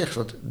dat je dat zegt.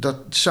 Want dat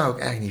zou ik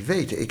eigenlijk niet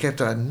weten. Ik heb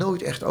daar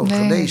nooit echt over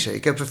gelezen.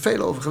 Ik heb er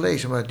veel over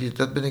gelezen, maar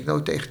dat ben ik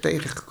nooit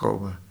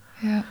tegengekomen.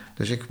 Ja.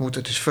 Dus ik moet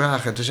het eens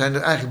vragen. Er zijn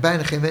er eigenlijk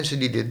bijna geen mensen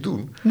die dit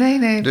doen.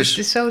 Nee, dus het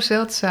is zo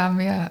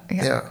zeldzaam. Ja.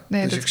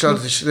 Nee,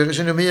 dus er is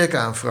in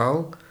Amerika een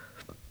vrouw,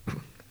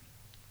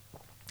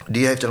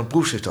 die heeft er een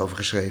proefschrift over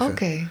geschreven.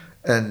 Oké.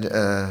 En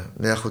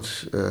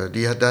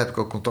daar heb ik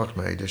ook contact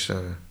mee. Dus,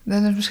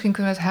 dan misschien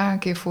kunnen we het haar een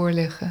keer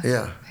voorleggen.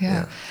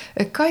 Ja.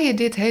 Kan je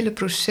dit hele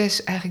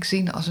proces eigenlijk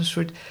zien als een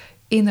soort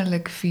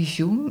innerlijk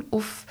visioen?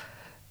 Of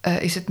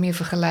is het meer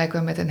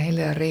vergelijkbaar met een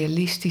hele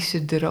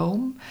realistische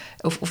droom?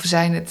 Of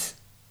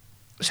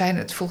zijn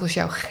het volgens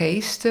jou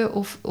geesten?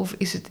 Of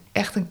is het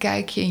echt een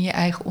kijkje in je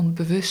eigen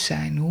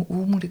onbewustzijn?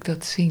 Hoe moet ik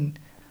dat zien?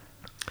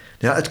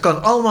 Ja, het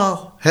kan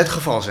allemaal het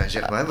geval zijn,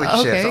 zeg maar, wat je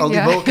zegt. Al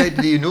die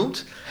mogelijkheden die je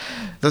noemt,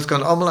 dat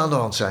kan allemaal aan de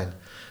hand zijn.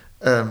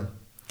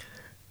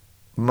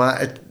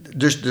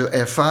 Dus de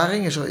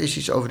ervaringen, er is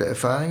iets over de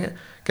ervaringen.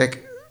 Kijk,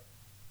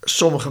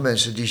 sommige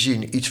mensen die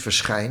zien iets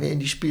verschijnen in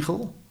die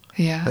spiegel.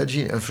 Ja. Die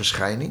zien een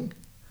verschijning.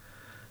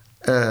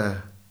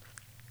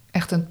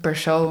 Echt een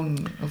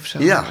persoon of zo?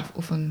 Ja.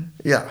 Of een...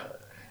 Ja.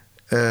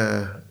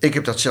 Ik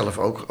heb dat zelf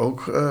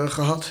ook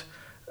gehad.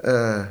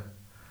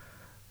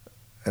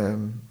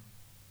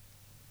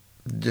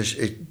 Dus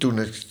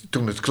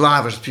toen het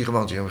klaar was, het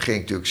psychomantium, ging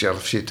ik natuurlijk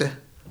zelf zitten.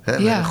 Met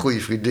een goede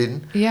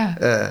vriendin. Ja.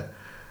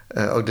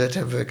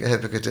 Odette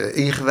heb ik het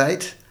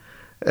ingewijd.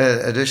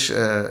 Dus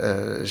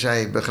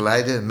zij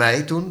begeleidde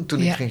mij toen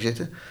ik ging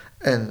zitten.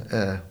 En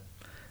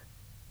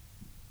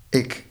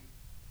ik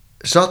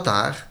zat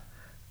daar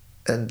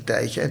een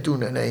tijdje en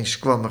toen ineens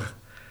kwam er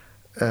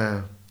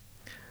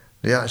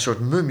een soort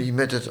mummie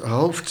met het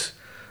hoofd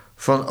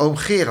van oom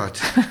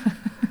Gerard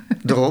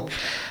erop.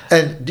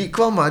 En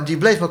die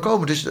bleef maar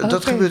komen. Dus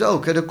dat gebeurt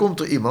ook. Hè. Dan komt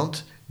er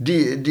iemand,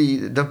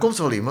 dan komt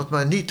er wel iemand,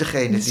 maar niet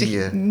degene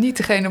niet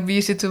degene op wie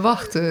je zit te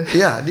wachten.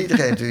 Ja, niet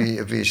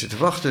degene op wie je zit te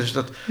wachten. Dus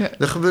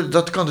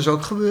dat kan dus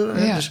ook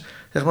gebeuren. Ja. Dus,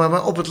 zeg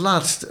maar op het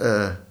laatst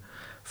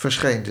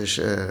verscheen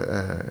dus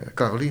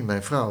Carolien,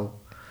 mijn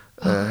vrouw,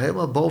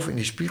 helemaal boven in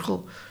die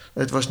spiegel.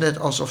 Het was net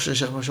alsof ze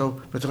zeg maar zo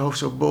met haar hoofd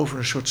zo boven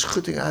een soort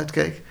schutting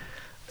uitkeek.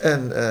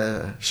 En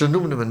ze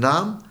noemde mijn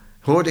naam,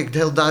 hoorde ik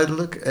heel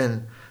duidelijk.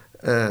 En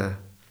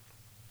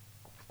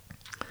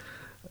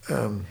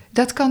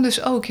dat kan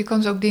dus ook, je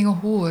kan dus ook dingen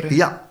horen.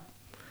 Ja,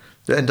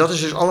 en dat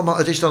is dus allemaal,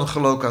 het is dan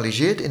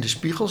gelokaliseerd in de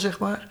spiegel, zeg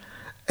maar.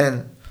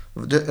 En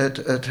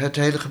het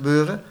hele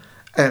gebeuren.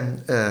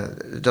 En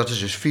dat is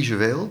dus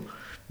visueel.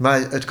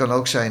 Maar het kan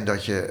ook zijn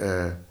dat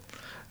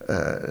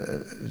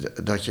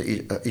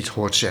je iets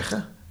hoort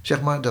zeggen,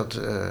 zeg maar.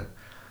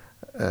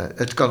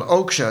 Het kan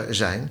ook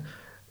zijn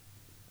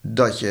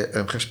dat je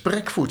een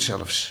gesprek voert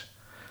zelfs.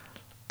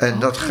 En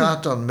dat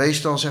gaat dan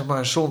meestal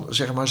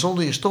zeg maar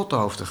zonder je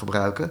stothoofd te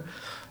gebruiken.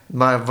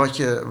 Maar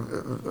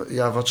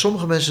wat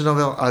sommige mensen dan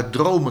wel uit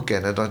dromen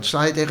kennen. Dan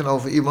sta je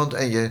tegenover iemand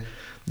en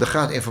er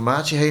gaat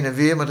informatie heen en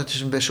weer. Maar dat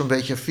is best zo'n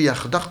beetje via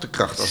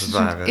gedachtekracht als het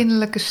ware. Een soort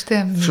innerlijke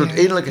stem. Een soort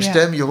innerlijke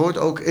stem. Je hoort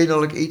ook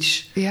innerlijk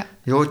iets. Ja.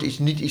 Je hoort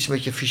niet iets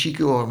met je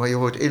fysieke oren, maar je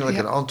hoort innerlijk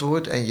een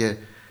antwoord. En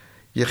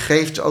je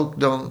geeft ook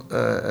dan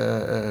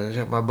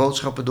zeg maar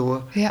boodschappen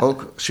door. Ja.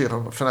 Ook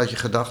vanuit je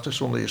gedachten,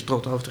 zonder je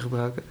strothoofd te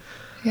gebruiken.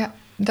 Ja.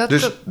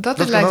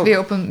 Dat lijkt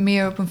weer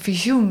meer op een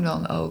visioen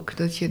dan ook.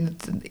 Dat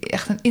het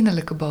echt een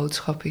innerlijke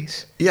boodschap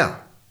is.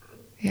 Ja,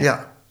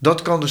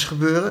 dat kan dus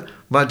gebeuren.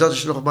 Maar dat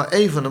is nog maar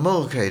één van de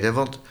mogelijkheden.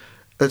 Want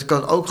het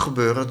kan ook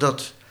gebeuren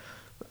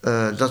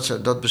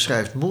dat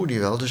beschrijft Moody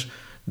wel. Dus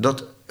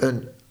dat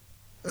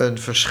een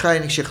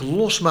verschijning zich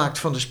losmaakt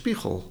van de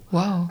spiegel.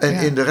 Wow, en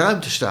in de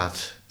ruimte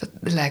staat. Dat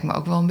lijkt me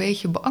ook wel een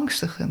beetje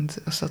beangstigend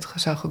als dat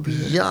zou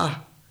gebeuren.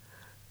 Ja,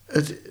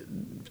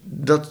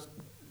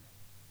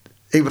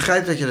 ik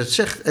begrijp dat je dat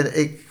zegt en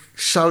ik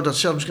zou dat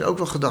zelf misschien ook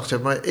wel gedacht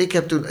hebben. Maar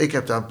ik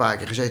heb daar een paar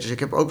keer gezeten, dus ik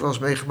heb ook wel eens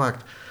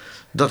meegemaakt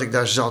dat ik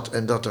daar zat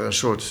en dat er een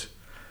soort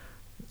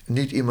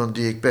niet iemand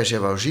die ik per se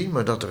wou zien,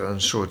 maar dat er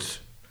een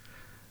soort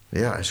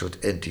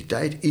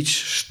entiteit,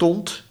 iets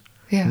stond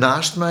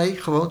naast mij,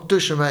 gewoon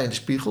tussen mij en de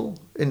spiegel,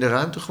 in de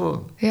ruimte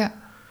gewoon. Ja.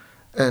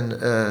 En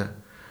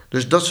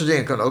dus dat soort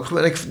dingen kan ook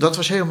gebeuren. Dat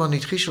was helemaal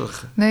niet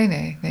griezelig.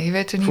 Nee, je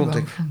werd er niet Vond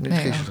bang ik van. niet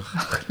griezelig.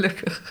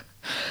 Gelukkig.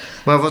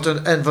 Maar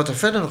wat er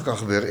verder nog kan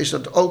gebeuren, is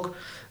dat ook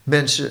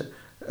mensen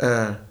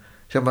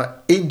zeg maar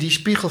in die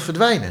spiegel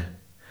verdwijnen.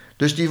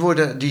 Dus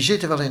die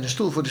zitten wel in een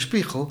stoel voor de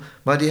spiegel,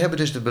 maar die hebben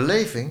dus de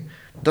beleving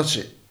dat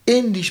ze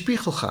in die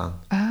spiegel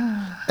gaan.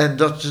 En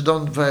dat ze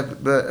dan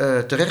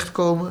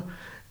terechtkomen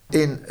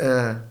in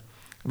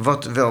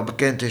wat wel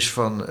bekend is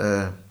van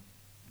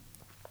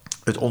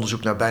het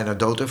onderzoek naar bijna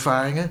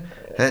doodervaringen.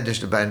 Dus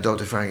de bijna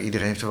doodervaring,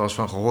 iedereen heeft er wel eens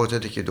van gehoord,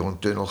 dat je door een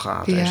tunnel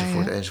gaat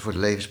enzovoort,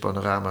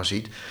 levenspanorama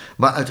ziet.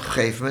 Maar uit een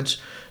gegeven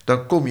moment,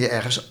 dan kom je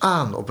ergens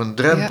aan op een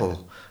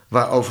drempel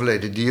waar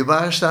overleden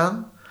dierbaren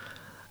staan.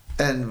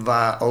 En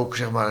waar ook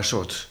zeg maar een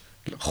soort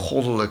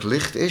goddelijk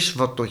licht is,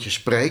 wat tot je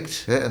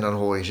spreekt. En dan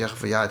hoor je zeggen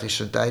van het is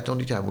zijn tijd nog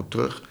niet, hij moet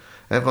terug.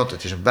 Want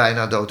het is een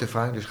bijna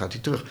doodervaring, dus gaat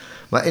hij terug.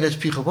 Maar in het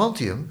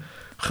spiegelwantium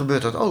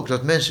gebeurt dat ook.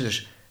 Dat mensen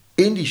dus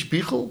in die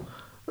spiegel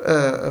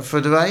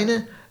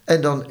verdwijnen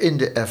en dan in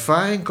de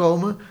ervaring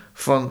komen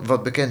van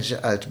wat bekend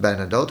is uit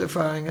bijna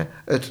doodervaringen.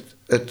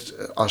 Het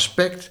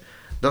aspect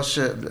dat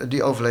ze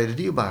die overleden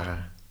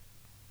dierbaren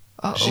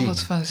zien. Oh,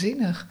 wat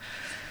waanzinnig.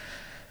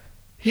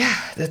 Ja,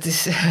 dat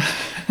is...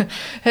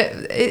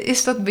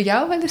 Is dat bij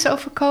jou wel eens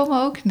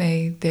overkomen ook?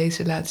 Nee,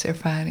 deze laatste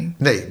ervaring.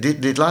 Nee,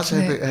 dit laatste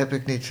heb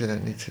ik niet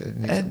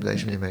op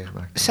deze manier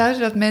meegemaakt.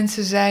 Zouden dat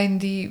mensen zijn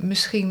die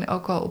misschien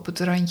ook al op het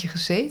randje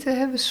gezeten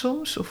hebben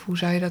soms? Of hoe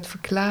zou je dat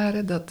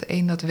verklaren? Dat de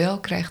een dat wel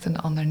krijgt en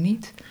de ander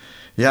niet?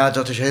 Ja,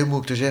 dat is heel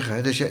moeilijk te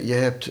zeggen. Dus je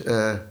hebt...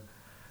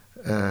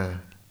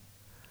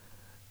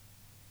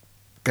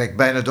 kijk,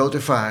 bijna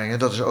doodervaringen,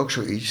 dat is ook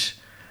zoiets.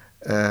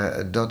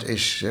 Dat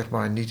is zeg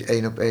maar niet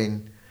 1 op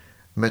 1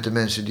 met de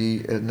mensen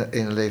die in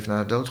een leven na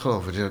de dood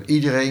geloven. Dus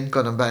iedereen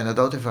kan een bijna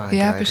doodervaring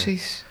krijgen. Ja,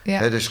 precies.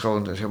 Ja. Dus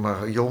gewoon zeg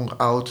maar jong,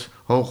 oud,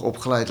 hoog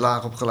opgeleid,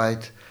 laag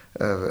opgeleid,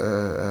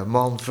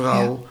 man,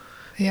 vrouw,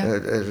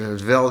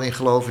 wel in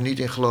geloven, niet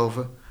in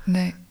geloven.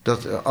 Nee.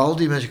 Dat al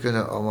die mensen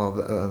kunnen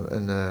allemaal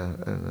een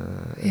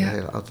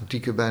hele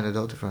authentieke bijna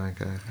doodervaring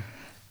krijgen.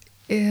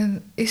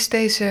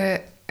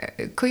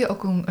 Kun je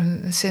ook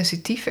een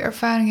sensitieve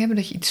ervaring hebben,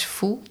 dat je iets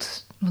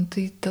voelt? Want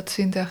dat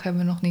zintuig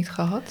hebben we nog niet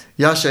gehad.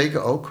 Ja,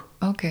 zeker ook.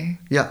 Oké.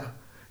 Ja,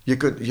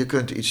 je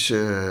kunt iets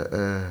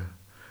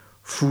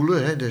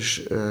voelen,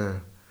 dus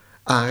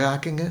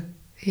aanrakingen.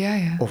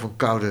 Ja. Of een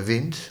koude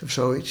wind of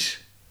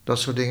zoiets. Dat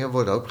soort dingen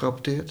worden ook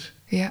gerapporteerd.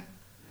 Ja.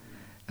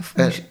 Of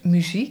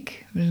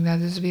muziek. Nou,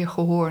 dat is weer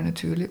gehoor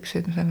natuurlijk.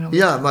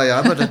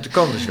 Maar dat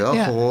kan dus wel,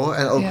 ja. gehoor.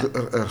 En ook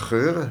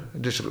geuren,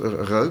 dus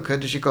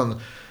reuk. Dus je kan,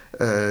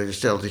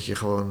 stel dat je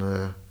gewoon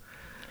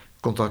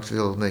contact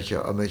wil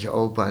met je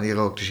opa en die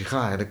rookt een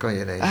sigaar. Dan kan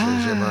je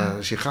ineens zeg maar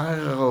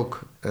sigarenrook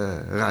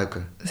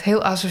ruiken.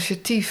 Heel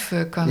associatief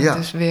kan het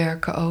dus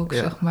werken ook,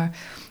 zeg maar.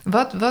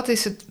 Wat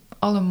is het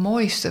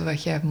allermooiste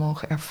wat jij hebt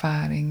mogen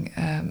ervaren?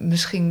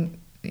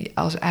 Misschien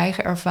als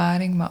eigen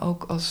ervaring, maar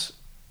ook als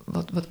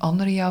wat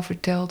anderen jou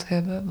verteld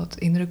hebben, wat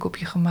indruk op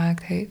je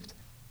gemaakt heeft?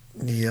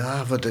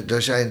 Ja,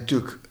 er zijn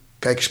natuurlijk...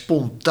 Kijk,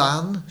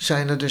 spontaan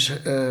zijn er dus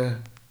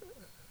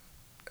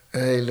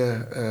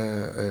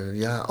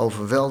hele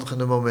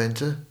overweldigende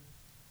momenten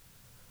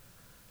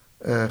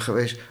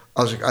geweest.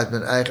 Als ik uit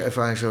mijn eigen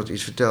ervaringswereld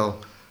iets vertel,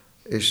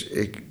 is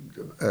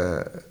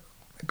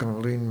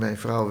Caroline, mijn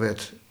vrouw,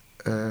 werd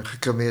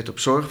gecremeerd op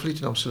Zorgvliet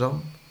in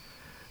Amsterdam.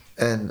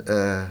 En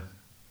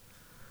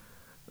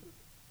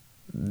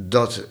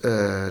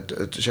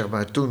zeg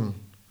maar toen...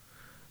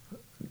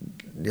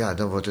 Ja,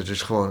 dan wordt het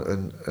dus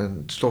gewoon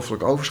een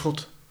stoffelijk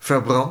overschot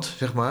verbrand,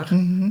 zeg maar.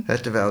 Mm-hmm.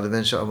 Terwijl de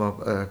mensen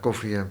allemaal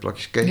koffie en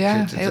plakjes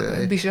cake zitten.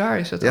 Heel bizar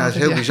is dat. Ja, het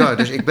is heel bizar.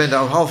 Dus ik ben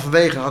daar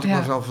halverwege, had ik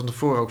me van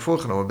tevoren ook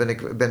voorgenomen,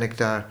 ben ik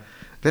daar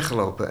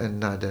weggelopen en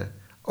naar de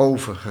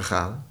oven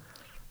gegaan.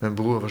 Mijn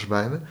broer was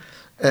bij me.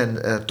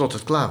 En tot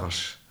het klaar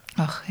was.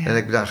 Ach, ja. En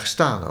ik ben daar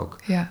gestaan ook.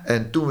 Ja.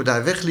 En toen we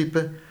daar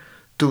wegliepen,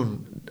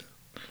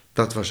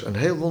 dat was een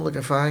heel wonderlijke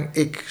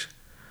ervaring.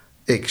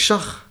 Ik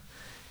zag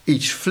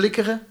iets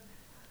flikkeren,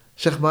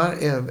 zeg maar,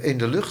 in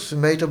de lucht, een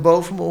meter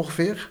boven me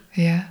ongeveer.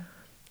 Ja.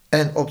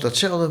 En op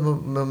datzelfde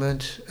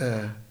moment...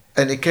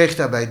 en ik kreeg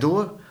daarbij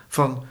door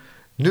van...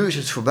 Nu is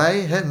het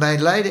voorbij,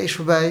 mijn lijden is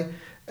voorbij.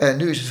 En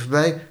nu is het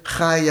voorbij.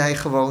 Ga jij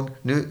gewoon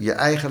nu je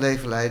eigen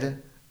leven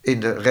leiden in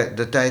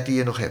de tijd die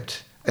je nog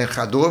hebt. En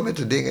ga door met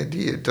de dingen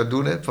die je te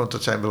doen hebt, want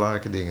dat zijn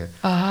belangrijke dingen.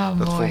 Ah,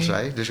 dat mooi. vond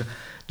zij.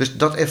 Dus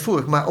dat ervoer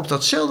ik. Maar op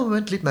datzelfde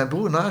moment liep mijn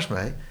broer naast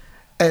mij.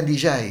 En die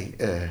zei...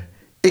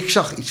 ik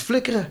zag iets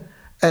flikkeren.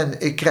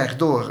 En ik krijg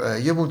door,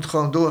 je moet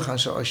gewoon doorgaan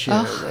zoals je...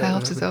 Ach, hij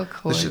had het ook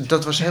gehoord. Dus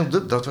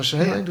dat was een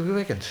heel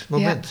indrukwekkend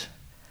moment.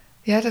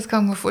 Ja, dat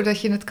kan me voor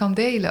dat je het kan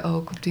delen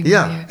ook op die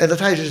manier. Ja, en dat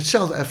hij dus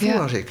hetzelfde ervoer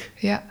als ik.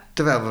 Ja.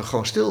 Terwijl we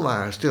gewoon stil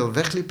waren, stil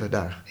wegliepen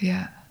daar.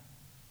 Ja.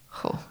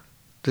 Goh.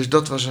 Dus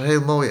dat was een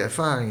heel mooie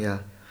ervaring,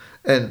 ja.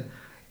 En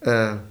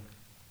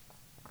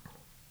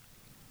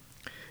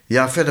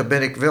Ja, verder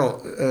ben ik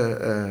wel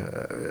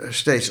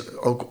steeds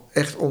ook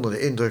echt onder de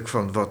indruk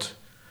van wat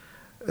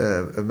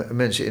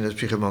mensen in het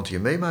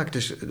psychomantium meemaken.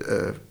 Dus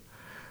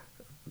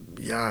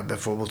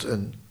bijvoorbeeld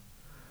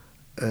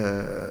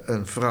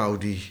een vrouw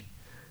die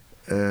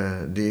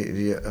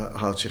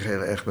houdt zich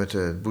heel erg met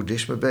het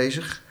boeddhisme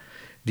bezig.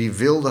 Die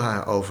wilde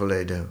haar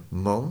overleden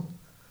man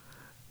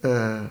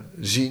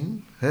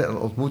zien. Hè, een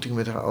ontmoeting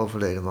met haar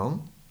overleden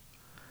man.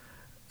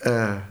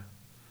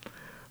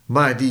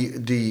 Maar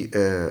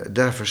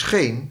daar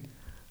verscheen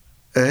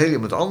heel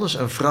iemand anders.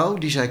 Een vrouw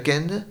die zij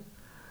kende.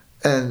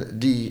 En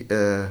die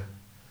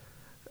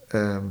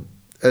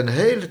een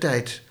hele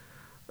tijd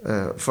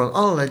van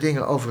allerlei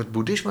dingen over het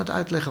boeddhisme aan het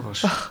uitleggen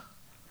was. Ach,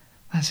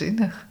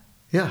 waanzinnig.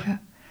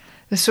 Ja.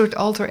 Een soort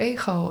alter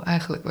ego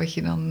eigenlijk, wat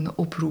je dan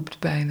oproept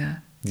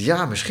bijna.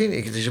 Ja,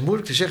 misschien. Het is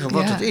moeilijk te zeggen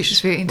wat het is. Het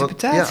is weer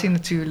interpretatie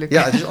natuurlijk.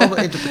 Ja, het is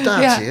allemaal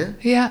interpretatie. Ja, hè?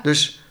 ja.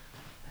 Dus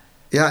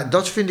ja,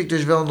 dat vind ik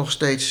dus wel nog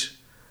steeds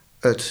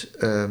het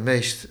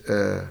meest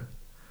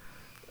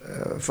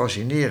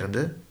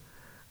fascinerende.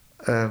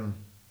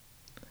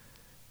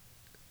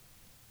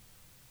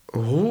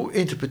 Hoe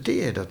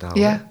interpreteer je dat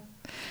nou?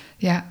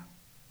 Ja,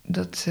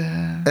 dat...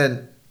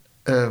 En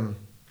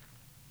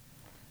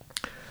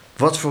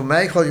wat voor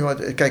mij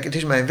gewoon... Kijk, het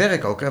is mijn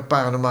werk ook, hè,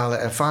 paranormale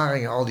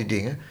ervaringen, al die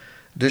dingen.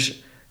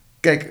 Dus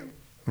kijk,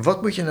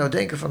 wat moet je nou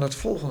denken van het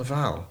volgende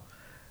verhaal?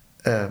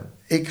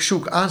 Ik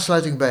zoek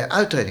aansluiting bij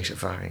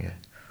uittredingservaringen.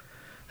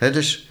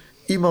 Dus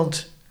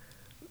iemand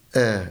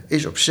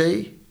is op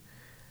zee,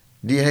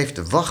 die heeft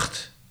de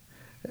wacht,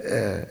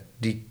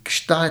 die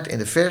staart in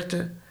de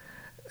verte.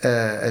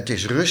 Het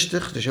is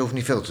rustig, dus je hoeft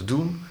niet veel te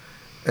doen.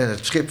 En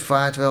het schip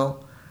vaart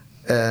wel.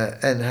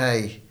 En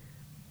hij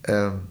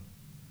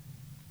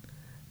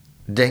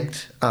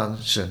denkt aan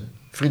zijn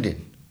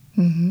vriendin.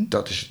 Mm-hmm.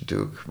 Dat is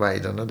natuurlijk waar je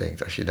dan aan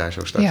denkt als je daar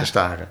zo staat te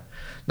staren.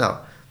 Nou,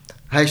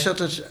 hij zat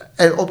dus...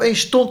 En opeens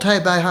stond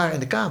hij bij haar in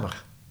de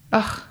kamer.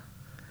 Ach,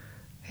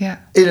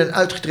 ja. In een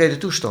uitgetreden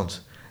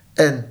toestand.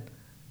 En...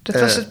 Dat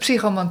was het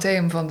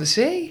psychomanteum van de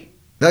zee.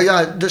 Nou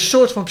ja, de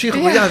soort van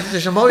psychomanteum... Ja, het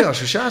is een mooie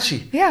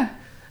associatie. Ja.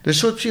 De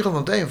soort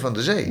psychomanteum van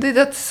de zee.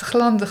 De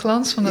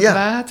glans van het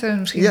water,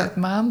 misschien het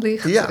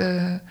maanlicht.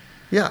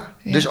 Ja,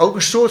 dus ook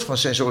een soort van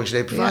sensorische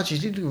deprivatie.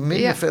 Die doen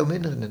veel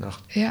minder in de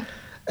nacht. Ja.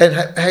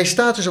 En hij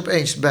staat dus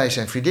opeens bij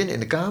zijn vriendin in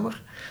de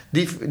kamer.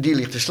 Die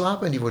ligt te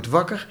slapen en die wordt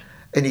wakker.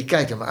 En die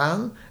kijkt hem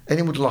aan en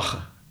die moet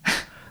lachen.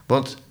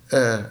 Want,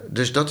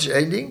 dus dat is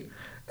één ding.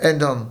 En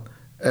dan,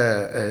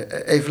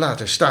 even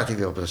later staat hij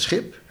weer op het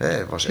schip.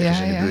 Hij was ergens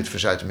in de buurt van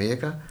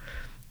Zuid-Amerika.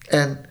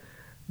 En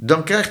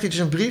dan krijgt hij dus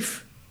een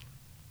brief.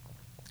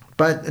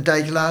 Een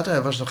tijdje later,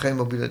 er was nog geen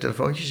mobiele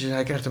telefoontjes. Dus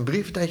hij krijgt een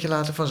brief een tijdje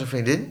later van zijn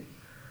vriendin.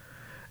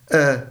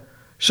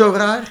 Zo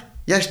raar,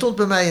 jij stond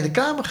bij mij in de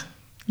kamer.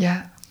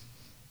 Ja.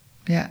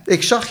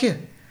 Ik zag je.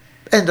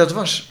 En dat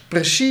was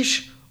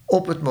precies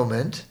op het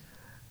moment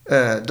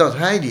dat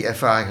hij die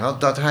ervaring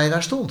had, dat hij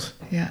daar stond.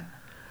 Ja.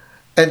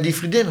 En die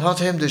vriendin had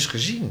hem dus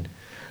gezien.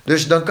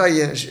 Dus dan kan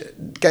je...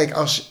 Kijk,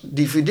 als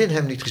die vriendin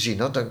hem niet gezien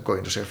had, dan kon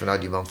je nog zeggen van... Nou,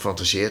 die man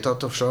fantaseert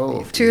dat of zo.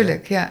 Of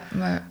tuurlijk,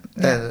 maar... Ja.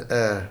 En,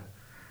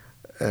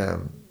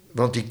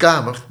 want die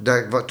kamer,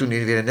 toen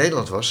hij weer in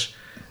Nederland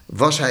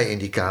was hij in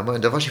die kamer.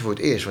 En daar was hij voor het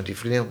eerst. Want die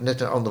vriendin had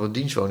net een andere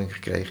dienstwoning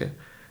gekregen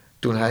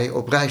toen hij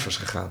op reis was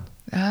gegaan.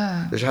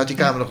 Ah, dus hij had die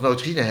kamer nog nooit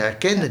gezien en hij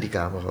herkende die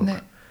kamer ook. Nee,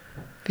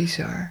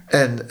 bizar.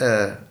 En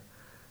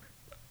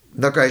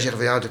dan kan je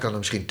zeggen van dat kan er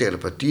misschien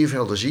telepathie of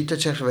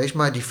helderziendheid zijn geweest.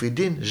 Maar die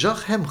vriendin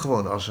zag hem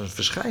gewoon als een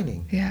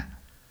verschijning.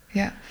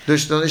 Ja.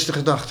 Dus dan is de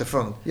gedachte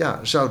van,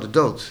 zou de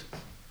dood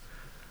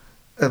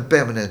een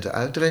permanente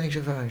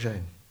uittredingservaring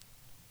zijn?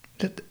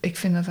 Ik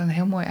vind dat een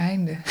heel mooi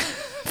einde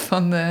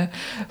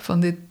van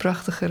dit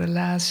prachtige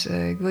relaas.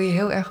 Ik wil je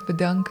heel erg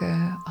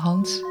bedanken,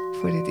 Hans,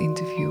 voor dit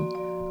interview.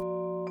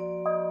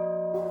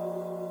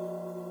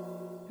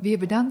 Weer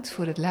bedankt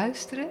voor het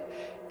luisteren.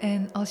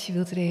 En als je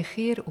wilt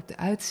reageren op de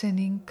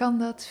uitzending, kan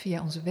dat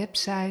via onze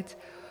website,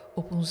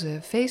 op onze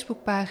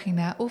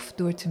Facebookpagina of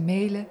door te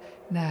mailen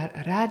naar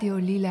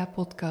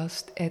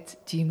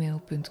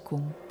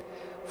radiolilapodcast@gmail.com.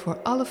 Voor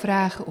alle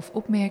vragen of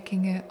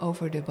opmerkingen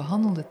over de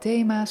behandelde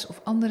thema's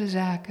of andere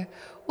zaken,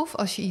 of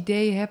als je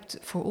ideeën hebt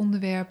voor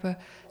onderwerpen,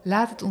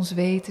 laat het ons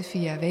weten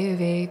via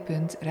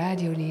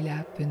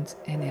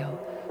www.radiolila.nl.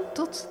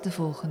 Tot de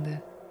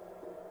volgende.